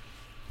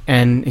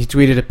 And he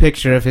tweeted a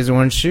picture of his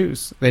orange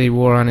shoes that he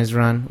wore on his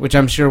run, which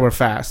I'm sure were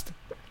fast.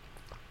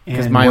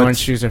 Because my orange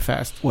shoes are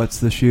fast. What's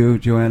the shoe,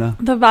 Joanna?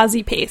 The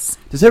Vazzy Pace.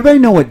 Does everybody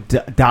know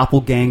what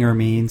doppelganger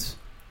means?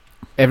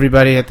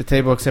 Everybody at the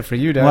table except for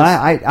you does.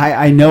 Well,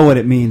 I know what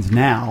it means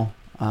now.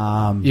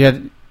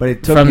 But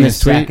it took me a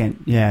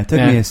second. Yeah, it took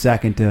me a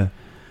second to.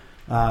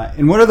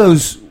 And what are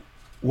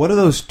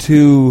those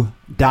 2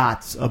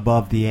 dots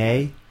above the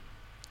A?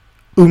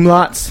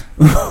 Umlauts.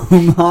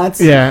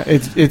 Umlauts? Yeah,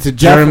 it's a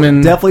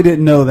German. Definitely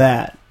didn't know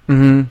that.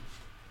 Mm-hmm.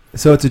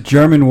 So it's a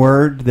German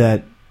word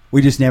that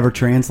we just never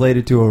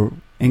translated to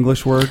an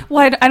English word?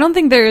 Well, I don't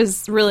think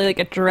there's really like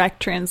a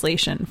direct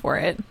translation for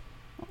it.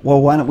 Well,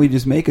 why don't we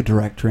just make a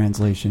direct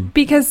translation?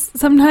 Because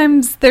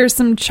sometimes there's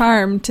some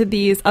charm to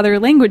these other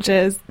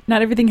languages.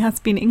 Not everything has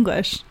to be in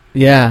English.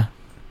 Yeah.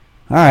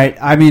 All right.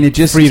 I mean, it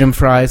just... Freedom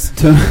fries.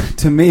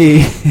 To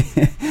me,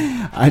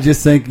 I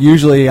just think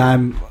usually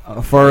I'm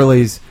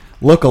Farley's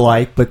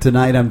look-alike, but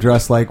tonight I'm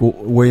dressed like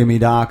William E.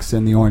 Dox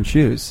in the orange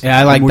shoes. Yeah,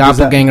 I like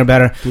doppelganger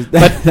better.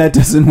 But that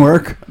doesn't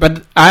work.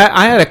 But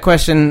I had a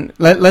question.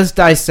 Let's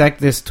dissect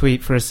this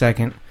tweet for a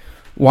second.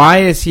 Why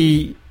is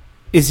he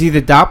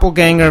the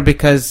doppelganger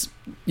because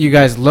you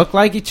guys look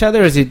like each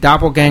other, or is he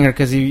doppelganger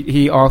because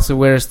he also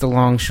wears the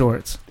long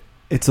shorts?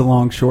 It's a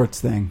long shorts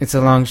thing. It's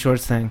a long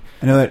shorts thing.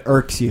 I know that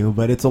irks you,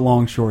 but it's a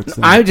long shorts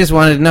thing. I just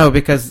wanted to know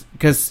because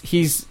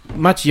he's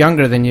much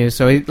younger than you.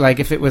 So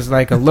if it was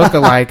like a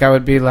look-alike, I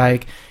would be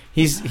like,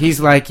 he's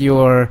like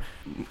your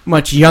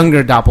much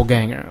younger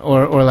doppelganger,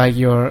 or like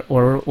your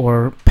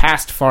or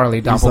past Farley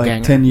doppelganger.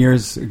 He's like 10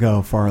 years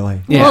ago,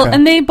 Farley. Yeah. Well,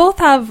 and they both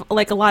have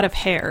like a lot of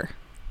hair.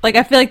 Like,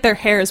 I feel like their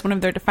hair is one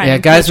of their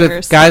defining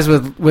features. Guys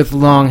with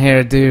long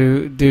hair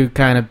do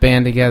kind of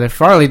band together.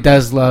 Farley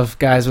does love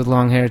guys with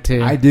long hair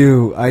too. I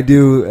do.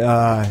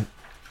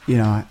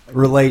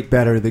 Relate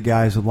better to the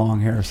guys with long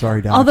hair.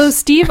 Sorry, Doc. Although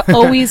Steve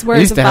always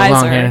wears a visor.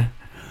 Long hair.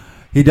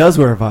 He does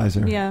wear a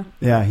visor. Yeah.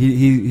 Yeah.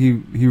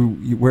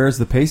 He wears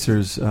the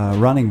Pacers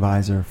running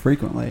visor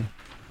frequently,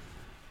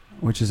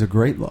 which is a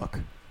great look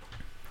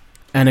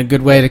and a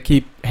good way to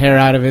keep hair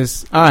out of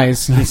his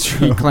eyes. That's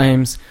true. He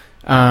claims.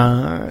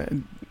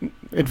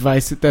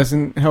 Advice that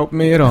doesn't help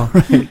me at all.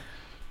 Right.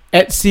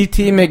 At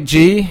CT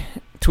McG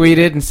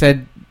tweeted and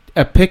said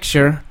a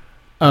picture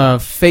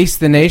of Face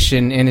the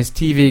Nation in his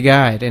TV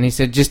guide, and he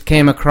said just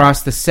came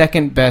across the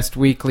second best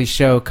weekly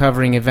show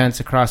covering events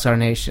across our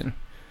nation.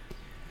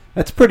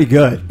 That's pretty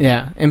good.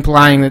 Yeah,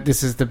 implying that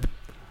this is the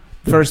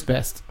first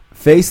best.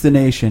 Face the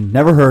Nation.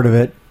 Never heard of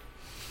it.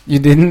 You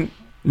didn't?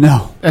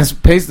 No. As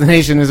Face the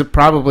Nation is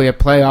probably a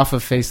playoff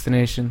of Face the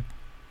Nation.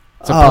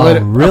 It's a,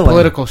 really? A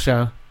political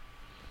show.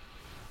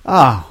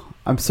 Oh,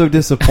 I'm so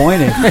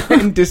disappointed.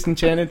 And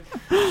disenchanted.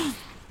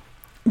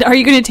 Are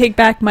you going to take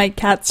back Mike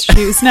Katz's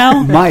shoes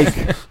now?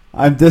 Mike,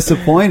 I'm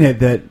disappointed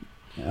that...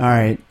 All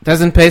right.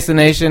 Doesn't Pace the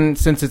Nation,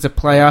 since it's a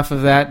playoff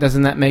of that,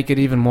 doesn't that make it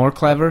even more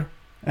clever?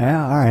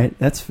 Yeah, all right.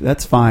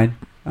 That's fine.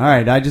 All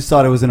right. I just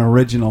thought it was an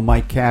original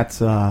Mike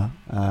Katz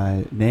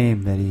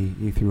name that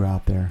he threw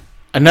out there.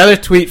 Another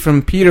tweet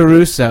from Peter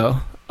Russo.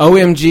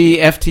 OMG,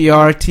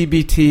 FTR,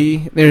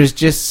 TBT. There's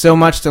just so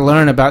much to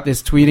learn about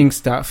this tweeting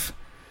stuff.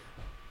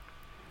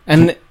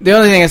 And the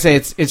only thing I say,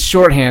 it's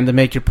shorthand to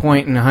make your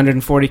point in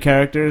 140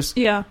 characters.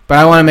 Yeah. But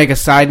I want to make a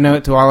side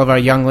note to all of our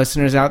young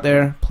listeners out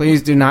there.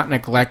 Please do not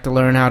neglect to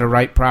learn how to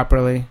write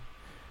properly.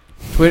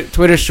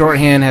 Twitter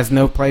shorthand has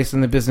no place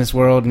in the business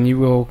world, and you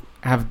will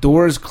have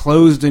doors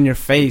closed in your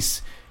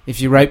face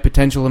if you write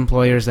potential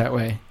employers that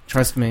way.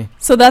 Trust me.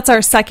 So that's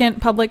our second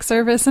public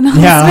service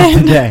announcement. Yeah,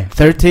 today.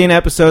 13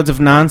 episodes of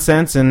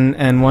nonsense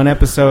and 1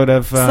 episode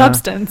of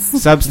substance.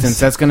 Substance.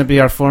 That's going to be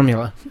our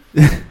formula.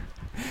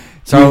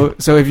 So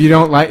if you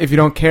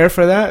don't care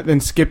for that,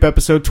 then skip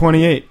episode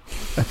 28.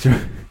 That's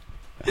right.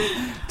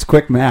 It's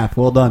quick math.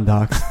 Well done,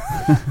 Docs.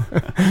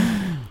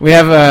 We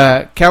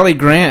have Kelly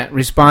Grant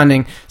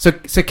responding. So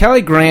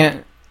Kelly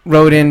Grant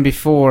wrote in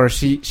before.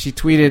 She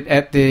tweeted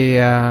at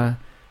the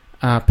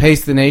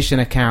Pace the Nation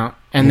account.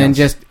 And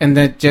yes.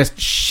 then just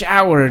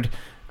showered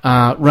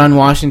Run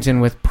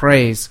Washington with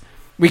praise.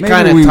 We Maybe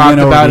kind of talked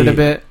about it a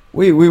bit.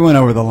 We went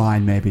over the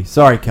line, maybe.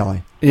 Sorry,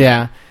 Kelly.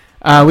 Yeah.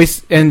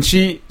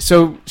 She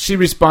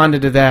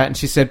responded to that, and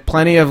she said,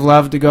 "Plenty of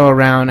love to go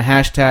around.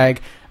 Hashtag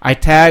I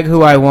tag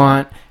who I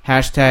want.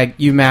 Hashtag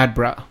you mad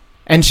bro."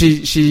 And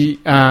she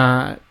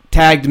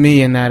tagged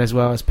me in that as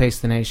well as Pace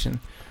the Nation.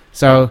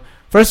 So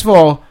first of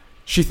all,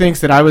 she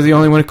thinks that I was the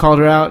only one who called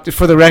her out.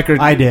 For the record,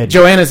 I did.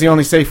 Joanna's the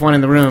only safe one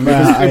in the room.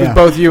 It was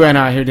both you and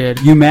I who did.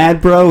 You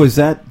mad, bro? Is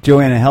that,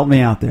 Joanna, help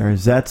me out there.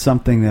 Is that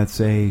something that's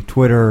a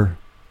Twitter,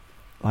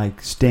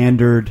 like,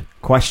 standard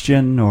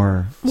question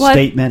or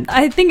statement?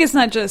 I think it's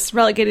not just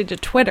relegated to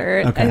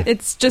Twitter. Okay.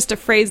 It's just a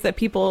phrase that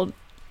people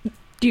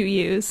do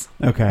use.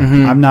 Okay.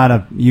 Mhm. I'm not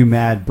a you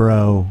mad,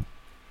 bro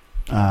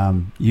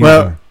user.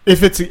 Well,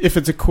 if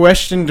it's a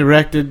question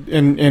directed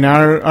in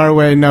our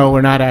way, no,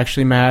 we're not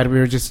actually mad. We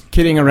were just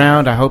kidding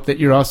around. I hope that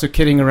you're also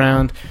kidding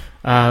around.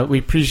 We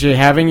appreciate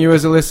having you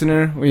as a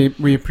listener.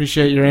 We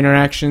appreciate your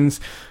interactions.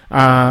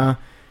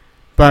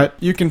 But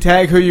you can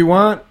tag who you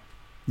want.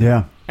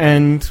 Yeah.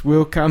 And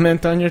we'll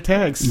comment on your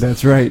tags.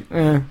 That's right.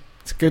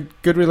 It's a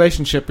good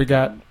relationship we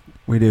got.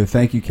 We do.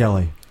 Thank you,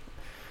 Kelly.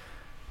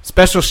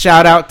 Special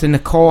shout out to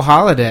Nicole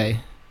Holiday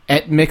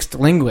at Mixed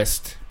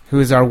Linguist, who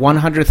is our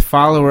 100th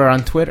follower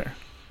on Twitter.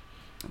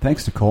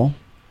 Thanks, Nicole.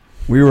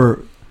 We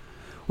were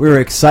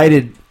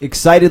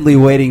excitedly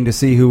waiting to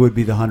see who would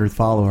be the 100th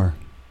follower,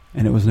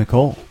 and it was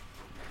Nicole.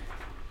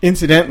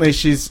 Incidentally,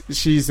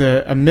 she's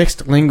a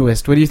mixed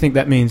linguist. What do you think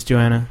that means,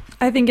 Joanna?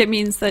 I think it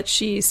means that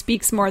she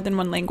speaks more than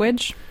one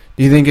language.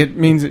 Do you think it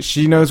means that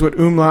she knows what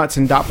umlauts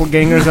and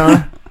doppelgangers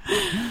are?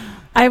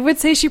 I would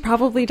say she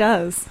probably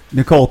does.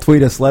 Nicole,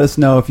 tweet us. Let us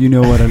know if you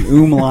know what an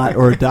umlaut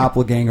or a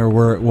doppelganger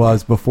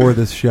was before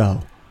this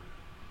show.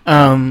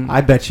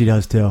 I bet she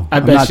does too. I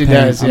bet she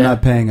does. I'm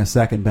not paying a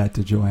second bet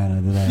to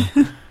Joanna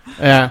today.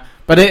 Yeah,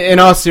 but in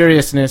all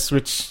seriousness,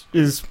 which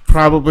is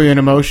probably an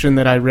emotion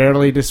that I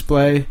rarely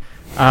display,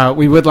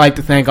 we would like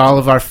to thank all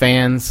of our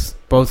fans,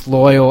 both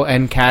loyal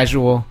and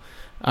casual,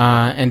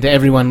 and to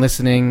everyone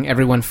listening,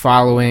 everyone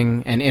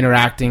following and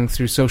interacting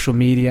through social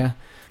media.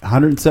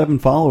 107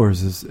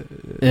 followers is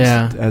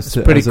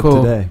pretty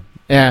cool. Today.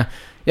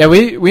 Yeah,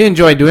 we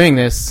enjoy doing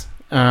this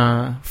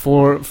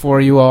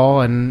for you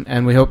all,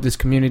 and we hope this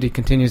community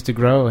continues to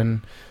grow.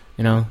 And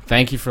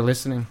thank you for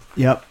listening.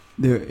 Yep,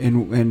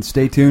 and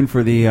stay tuned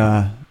for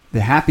the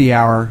happy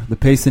hour, the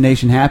Pace the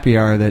Nation happy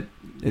hour that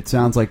it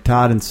sounds like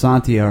Todd and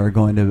Santia are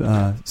going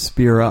to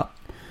spear up.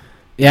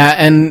 Yeah,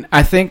 and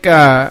I think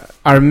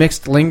our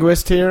mixed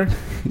linguist here,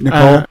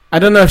 Nicole. I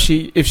don't know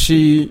if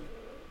she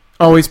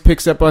always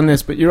picks up on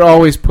this, but you're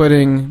always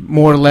putting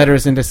more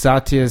letters into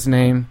Satya's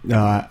name. No,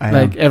 I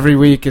like every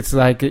week, it's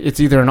like it's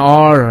either an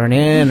R or an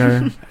N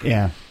or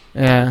yeah.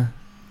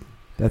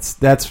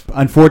 That's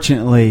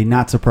unfortunately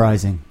not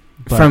surprising.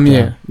 But, from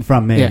you,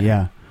 from me,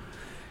 yeah.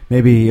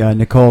 Maybe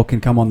Nicole can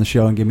come on the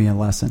show and give me a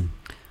lesson.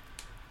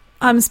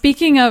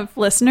 Speaking of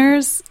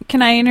listeners,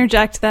 can I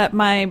interject that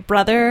my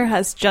brother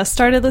has just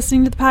started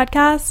listening to the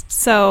podcast?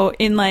 So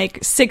in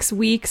like 6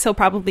 weeks, he'll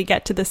probably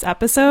get to this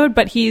episode,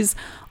 but he's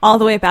all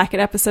the way back at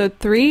episode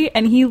 3.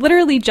 And he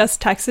literally just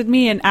texted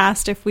me and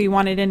asked if we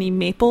wanted any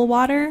maple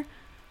water.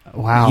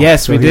 Wow.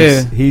 Yes, so we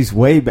do. He's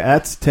way back.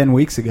 That's 10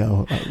 weeks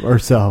ago or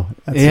so.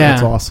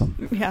 That's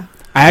awesome. Yeah.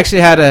 I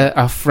actually had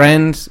a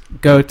friend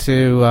go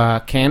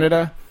to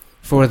Canada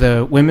for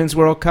the Women's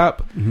World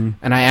Cup, and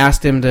I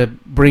asked him to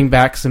bring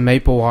back some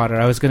maple water.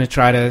 I was going to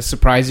try to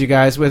surprise you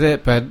guys with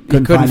it, but you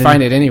couldn't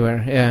find it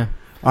anywhere. Yeah.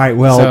 All right,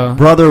 well,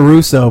 Brother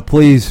Russo,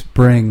 please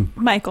bring...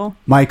 Michael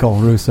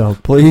Russo,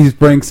 please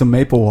bring some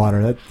maple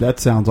water. That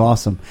sounds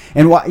awesome.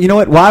 And you know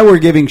what? While we're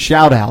giving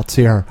shout-outs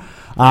here,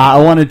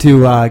 I wanted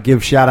to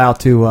give shout-out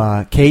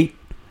to Kate,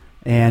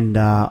 and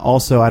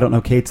also, I don't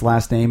know Kate's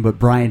last name, but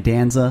Brian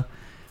Danza.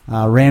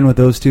 Ran with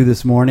those two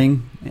this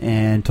morning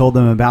and told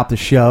them about the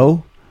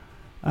show.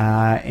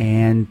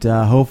 And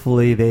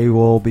hopefully they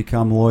will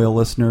become loyal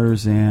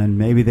listeners, and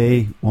maybe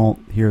they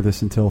won't hear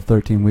this until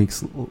 13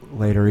 weeks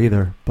later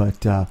either.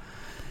 But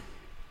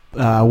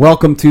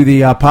welcome to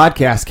the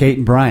podcast, Kate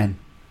and Brian.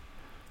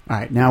 All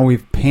right, now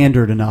we've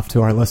pandered enough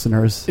to our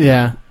listeners.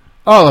 Yeah,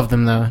 all of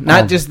them, though.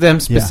 Not just them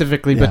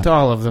specifically, but to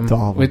all of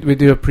them. We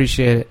do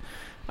appreciate it.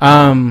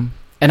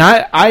 And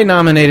I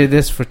nominated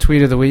this for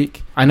Tweet of the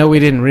Week. I know we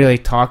didn't really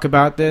talk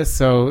about this,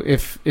 so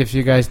if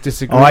you guys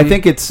disagree, I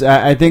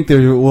think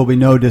there will be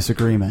no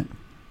disagreement.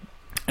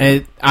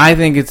 I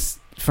think it's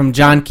from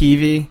John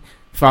Keevy.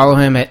 Follow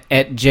him at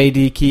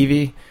JD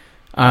Keevy.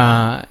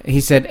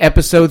 He said,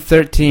 episode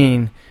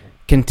 13.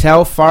 Can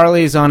tell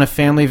Farley's on a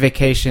family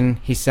vacation.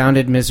 He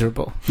sounded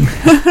miserable.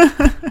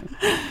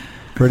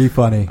 Pretty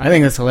funny. I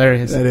think that's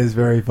hilarious. That is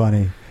very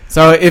funny.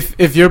 So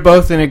if you're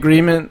both in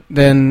agreement,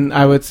 then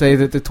I would say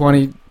that the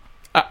 20.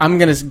 I'm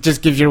gonna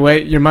just give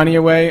your money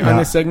away on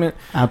this segment.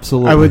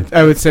 Absolutely.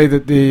 I would say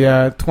that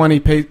the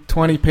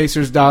 20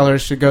 Pacers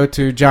dollars should go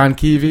to John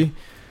Keevy,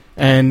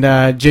 and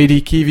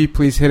JD Keevy.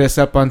 Please hit us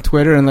up on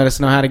Twitter and let us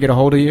know how to get a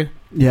hold of you.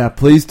 Yeah,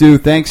 please do.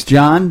 Thanks,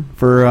 John,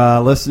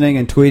 for listening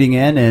and tweeting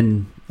in,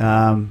 and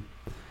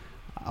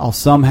I'll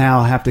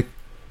somehow have to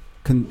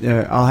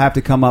I'll have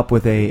to come up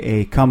with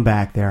a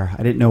comeback there.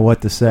 I didn't know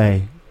what to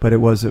say, but it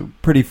was a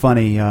pretty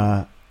funny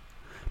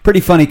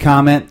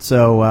comment.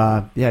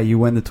 So you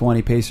win the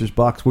 20 Pacers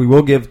bucks. We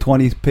will give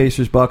 20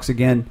 Pacers bucks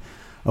again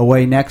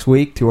away next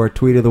week to our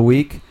tweet of the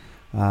week.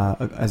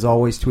 As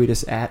always, tweet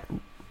us at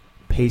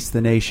Pace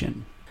the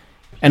Nation.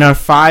 And our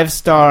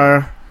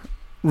 5-star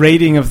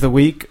rating of the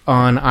week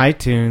on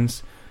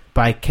iTunes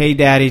by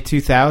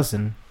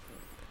KDaddy2000,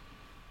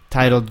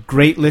 titled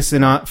 "Great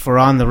Listen for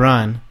On the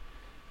Run."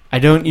 I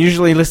don't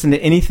usually listen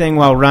to anything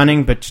while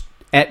running, but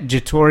at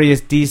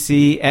Jatorius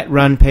DC, at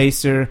Run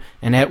Pacer,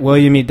 and at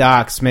William E.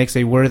 Docs makes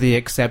a worthy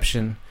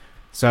exception.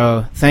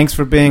 So thanks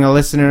for being a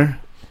listener,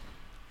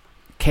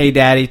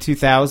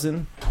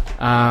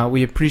 KDaddy2000.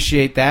 We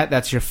appreciate that.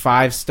 That's your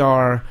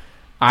 5-star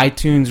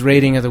iTunes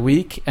rating of the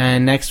week.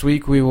 And next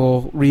week we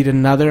will read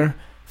another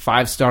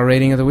 5-star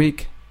rating of the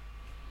week.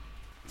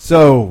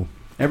 So,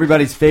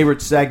 everybody's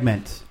favorite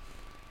segment.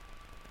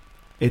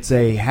 It's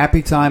a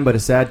happy time but a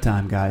sad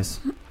time, guys.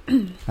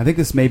 I think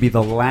this may be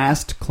the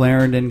last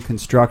Clarendon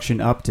construction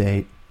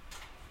update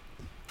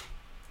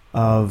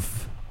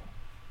of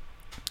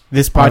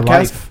this our podcast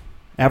life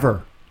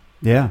ever.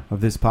 Yeah, of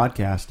this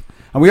podcast.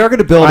 And we are going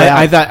to build out.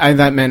 I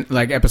thought meant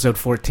like episode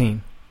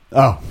 14.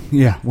 Oh,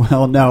 yeah.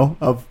 Well, no.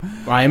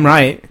 I am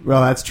right.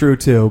 Well, that's true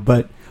too.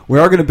 But we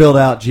are going to build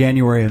out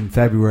January and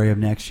February of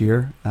next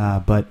year.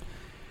 But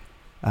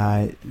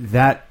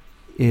that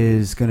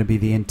is going to be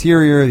the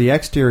interior. The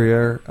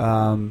exterior,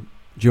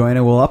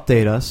 Joanna will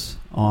update us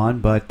on.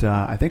 But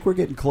I think we're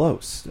getting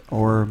close,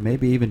 or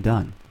maybe even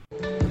done.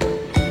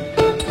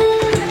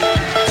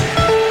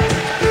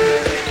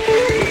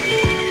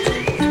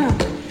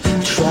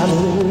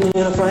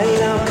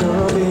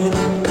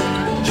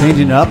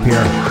 Changing it up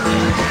here.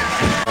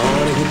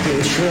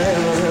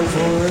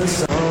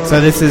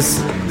 So this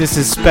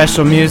is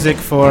special music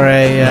for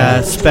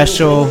a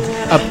special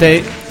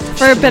update.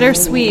 For a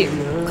bittersweet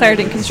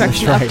Clarendon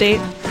construction update.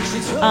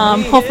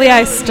 Hopefully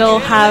I still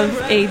have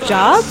a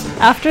job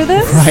after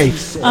this.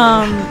 Right.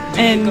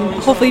 And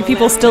hopefully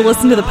people still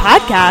listen to the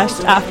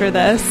podcast after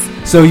this.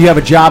 So you have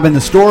a job in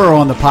the store or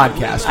on the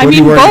podcast? I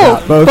mean,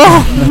 both. Both.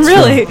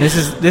 Really.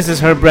 This is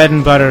her bread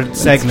and butter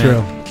segment.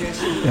 That's true.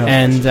 Yep.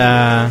 And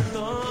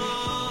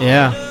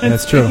yeah,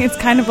 that's true. It's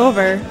kind of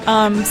over.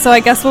 So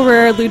I guess what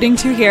we're alluding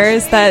to here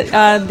is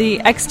that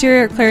the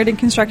exterior Clarendon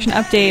construction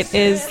update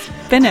is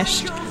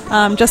finished.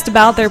 Just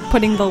about. They're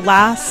putting the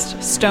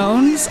last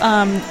stones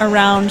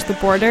around the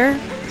border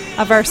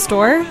of our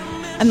store,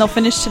 and they'll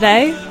finish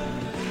today,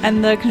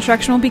 and the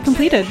construction will be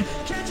completed.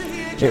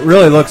 It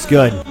really looks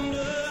good.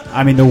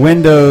 I mean, the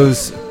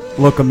windows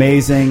look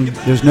amazing.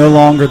 There's no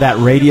longer that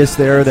radius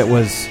there that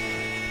was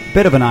a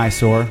bit of an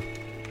eyesore.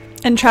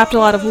 And trapped a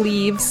lot of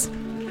leaves.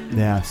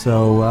 Yeah,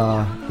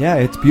 so,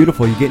 it's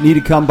beautiful. You need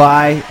to come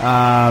by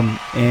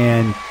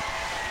and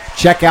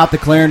check out the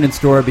Clarendon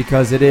store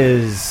because it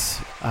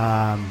is,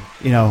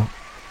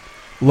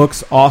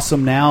 looks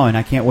awesome now, and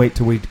I can't wait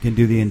till we can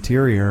do the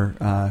interior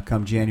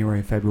come January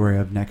and February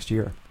of next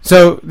year.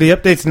 So the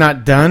update's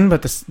not done,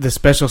 but the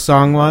special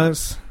song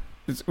was,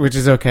 which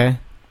is okay.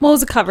 Well, it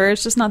was a cover.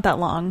 It's just not that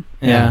long.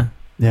 Yeah.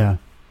 Yeah,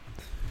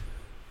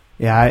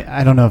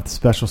 I don't know if the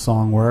special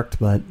song worked,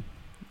 but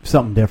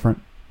something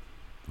different.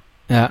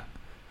 Yeah.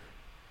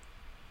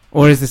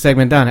 Or is the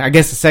segment done? I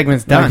guess the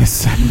segment's done.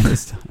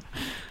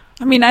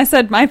 I mean, I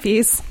said my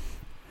piece.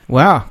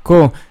 Wow,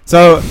 cool.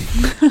 So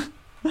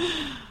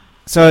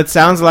it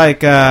sounds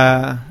like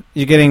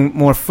you're getting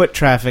more foot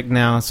traffic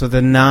now. So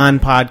the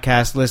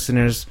non-podcast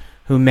listeners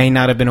who may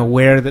not have been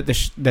aware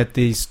that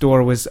the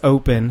store was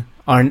open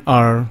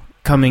are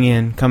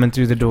coming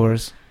through the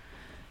doors.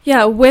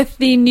 Yeah, with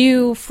the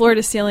new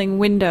floor-to-ceiling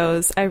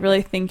windows, I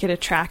really think it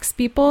attracts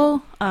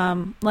people.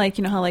 Like,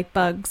 you know how like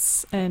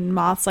bugs and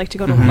moths like to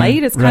go to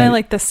light? It's kind of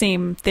like the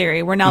same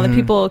theory, where now that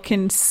people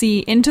can see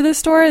into the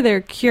store, they're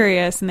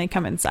curious and they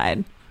come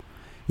inside.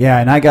 Yeah,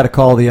 and I got a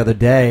call the other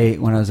day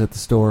when I was at the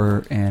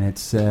store, and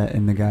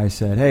and the guy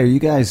said, "Hey, are you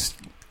guys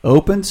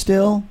open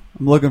still?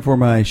 I'm looking for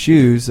my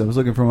shoes. I was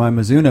looking for my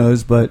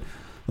Mizunos, but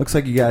looks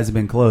like you guys have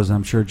been closed."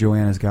 I'm sure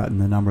Joanna's gotten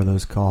the number of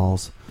those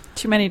calls.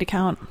 Too many to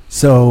count.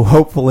 So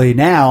hopefully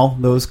now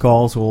those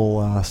calls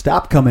will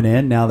stop coming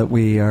in now that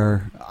we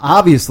are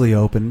obviously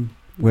open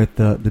with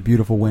the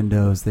beautiful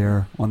windows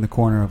there on the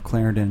corner of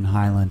Clarendon and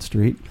Highland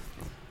Street.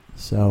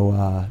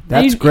 So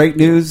that's great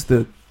news.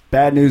 The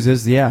bad news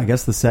is, I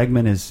guess the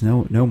segment is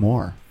no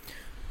more.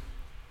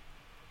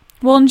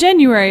 Well, in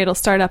January it'll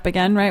start up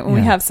again, right? When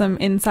we have some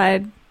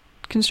inside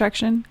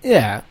construction.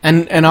 Yeah,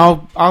 and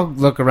I'll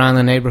look around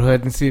the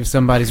neighborhood and see if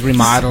somebody's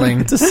remodeling.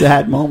 It's a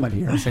sad moment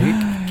here. So,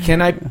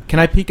 can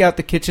I peek out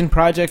the kitchen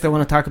project? I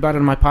want to talk about it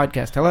on my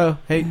podcast. Hello,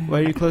 hey, why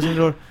are you closing the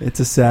door?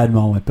 It's a sad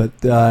moment,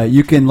 but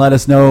you can let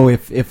us know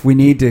if we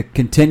need to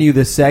continue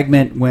this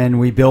segment when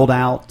we build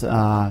out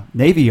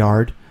Navy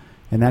Yard,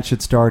 and that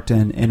should start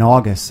in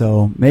August.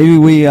 So maybe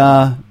we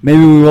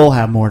will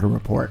have more to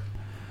report.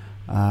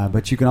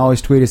 But you can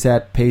always tweet us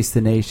at Pace the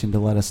Nation to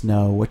let us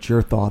know what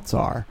your thoughts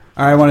are.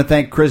 All right, I want to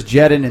thank Chris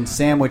Jedden and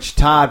Sandwich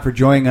Todd for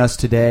joining us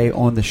today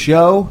on the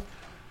show.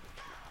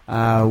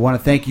 I want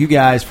to thank you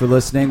guys for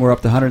listening. We're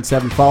up to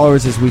 107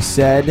 followers, as we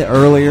said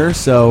earlier,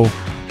 so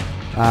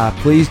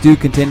please do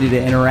continue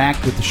to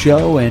interact with the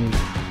show, and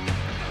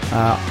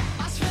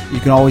you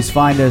can always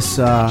find us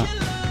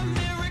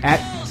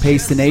at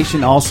Pace the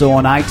Nation, also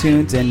on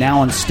iTunes, and now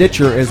on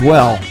Stitcher as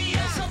well.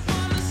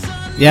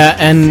 Yeah,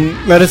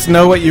 and let us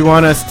know what you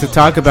want us to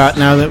talk about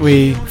now that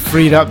we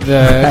freed up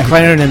the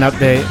Clarendon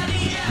update.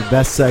 The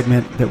best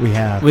segment that we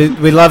have.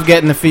 We love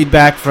getting the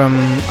feedback from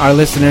our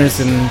listeners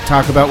and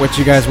talk about what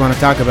you guys want to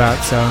talk about.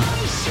 So,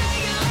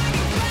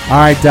 all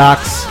right,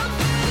 Docs.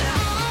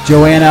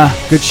 Joanna,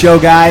 good show,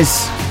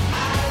 guys.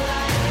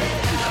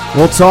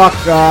 We'll talk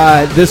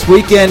this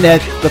weekend at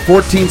the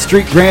 14th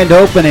Street Grand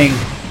Opening.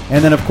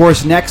 And then, of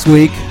course, next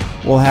week,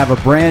 we'll have a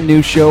brand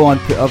new show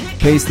of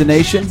Pace the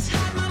Nation.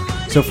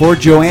 So for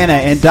Joanna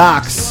and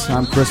Docs,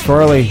 I'm Chris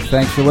Farley.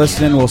 Thanks for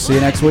listening. We'll see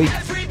you next week.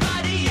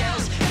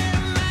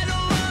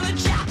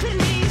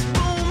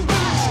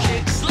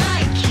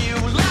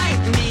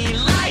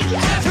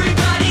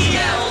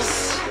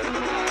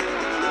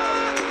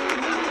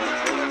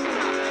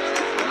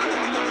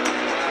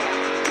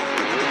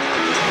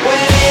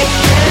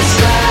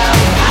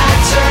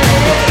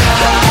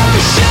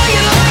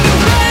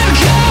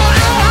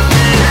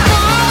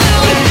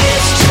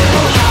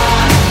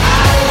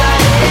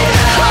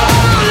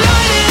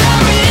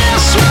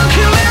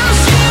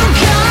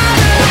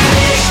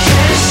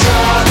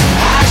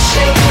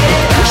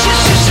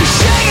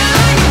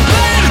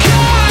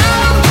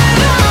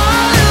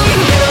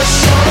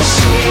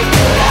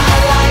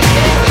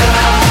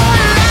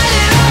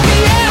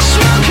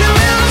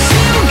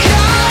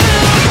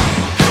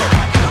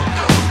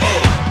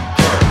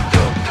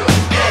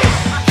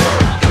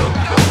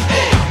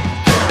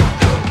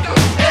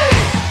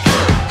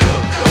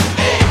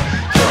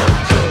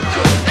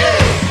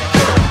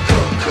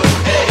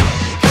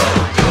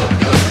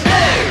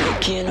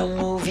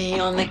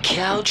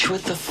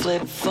 With a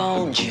flip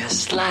phone,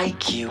 just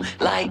like you,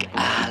 like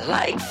I,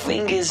 like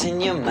fingers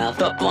in your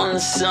mouth, up on the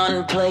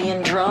sun,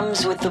 playing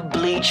drums with a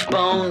bleach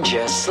bone,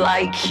 just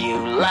like you,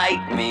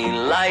 like me,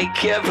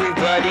 like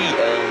everybody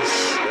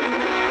else.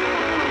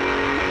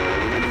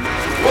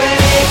 When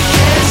it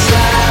gets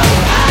loud,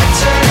 I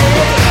turn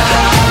it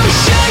up,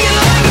 shaking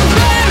like a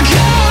bad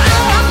cold,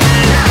 up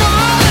and on.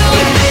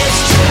 When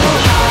it's too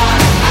hot,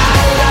 I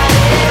light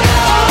it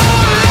up,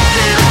 light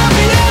it up,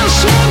 yeah,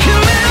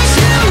 smoking real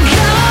still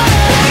gone.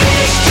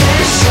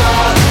 So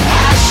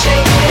I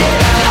shake it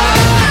up,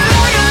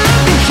 like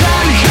a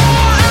bad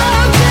cold,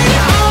 up and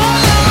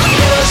on.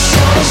 You're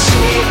so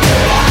sweet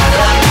that I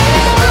like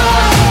it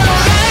raw,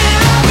 light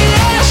it up,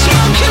 yeah,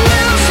 smoking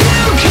real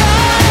still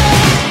gone.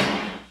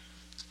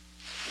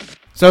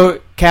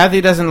 So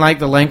Kathy doesn't like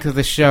the length of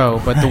the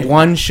show, but the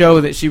one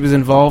show that she was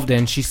involved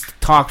in, she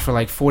talked for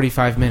like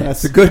 45 minutes.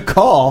 That's a good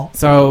call.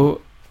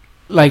 So,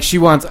 like, she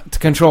wants to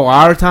control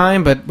our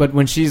time, but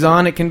when she's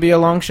on, it can be a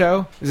long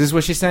show? Is this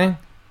what she's saying?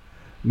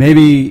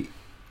 Maybe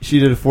she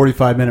did a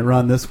 45-minute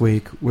run this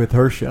week with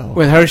her show.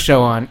 With her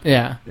show on,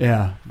 yeah.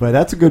 Yeah, but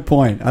that's a good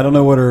point. I don't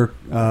know what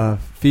her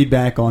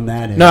feedback on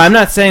that is. No, I'm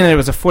not saying that it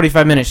was a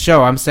 45-minute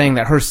show. I'm saying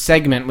that her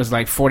segment was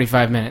like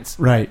 45 minutes.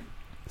 Right.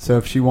 So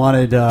if she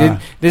wanted a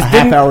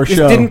half-hour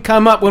show... This didn't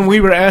come up when we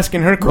were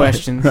asking her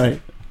questions.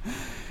 Right.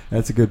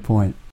 That's a good point.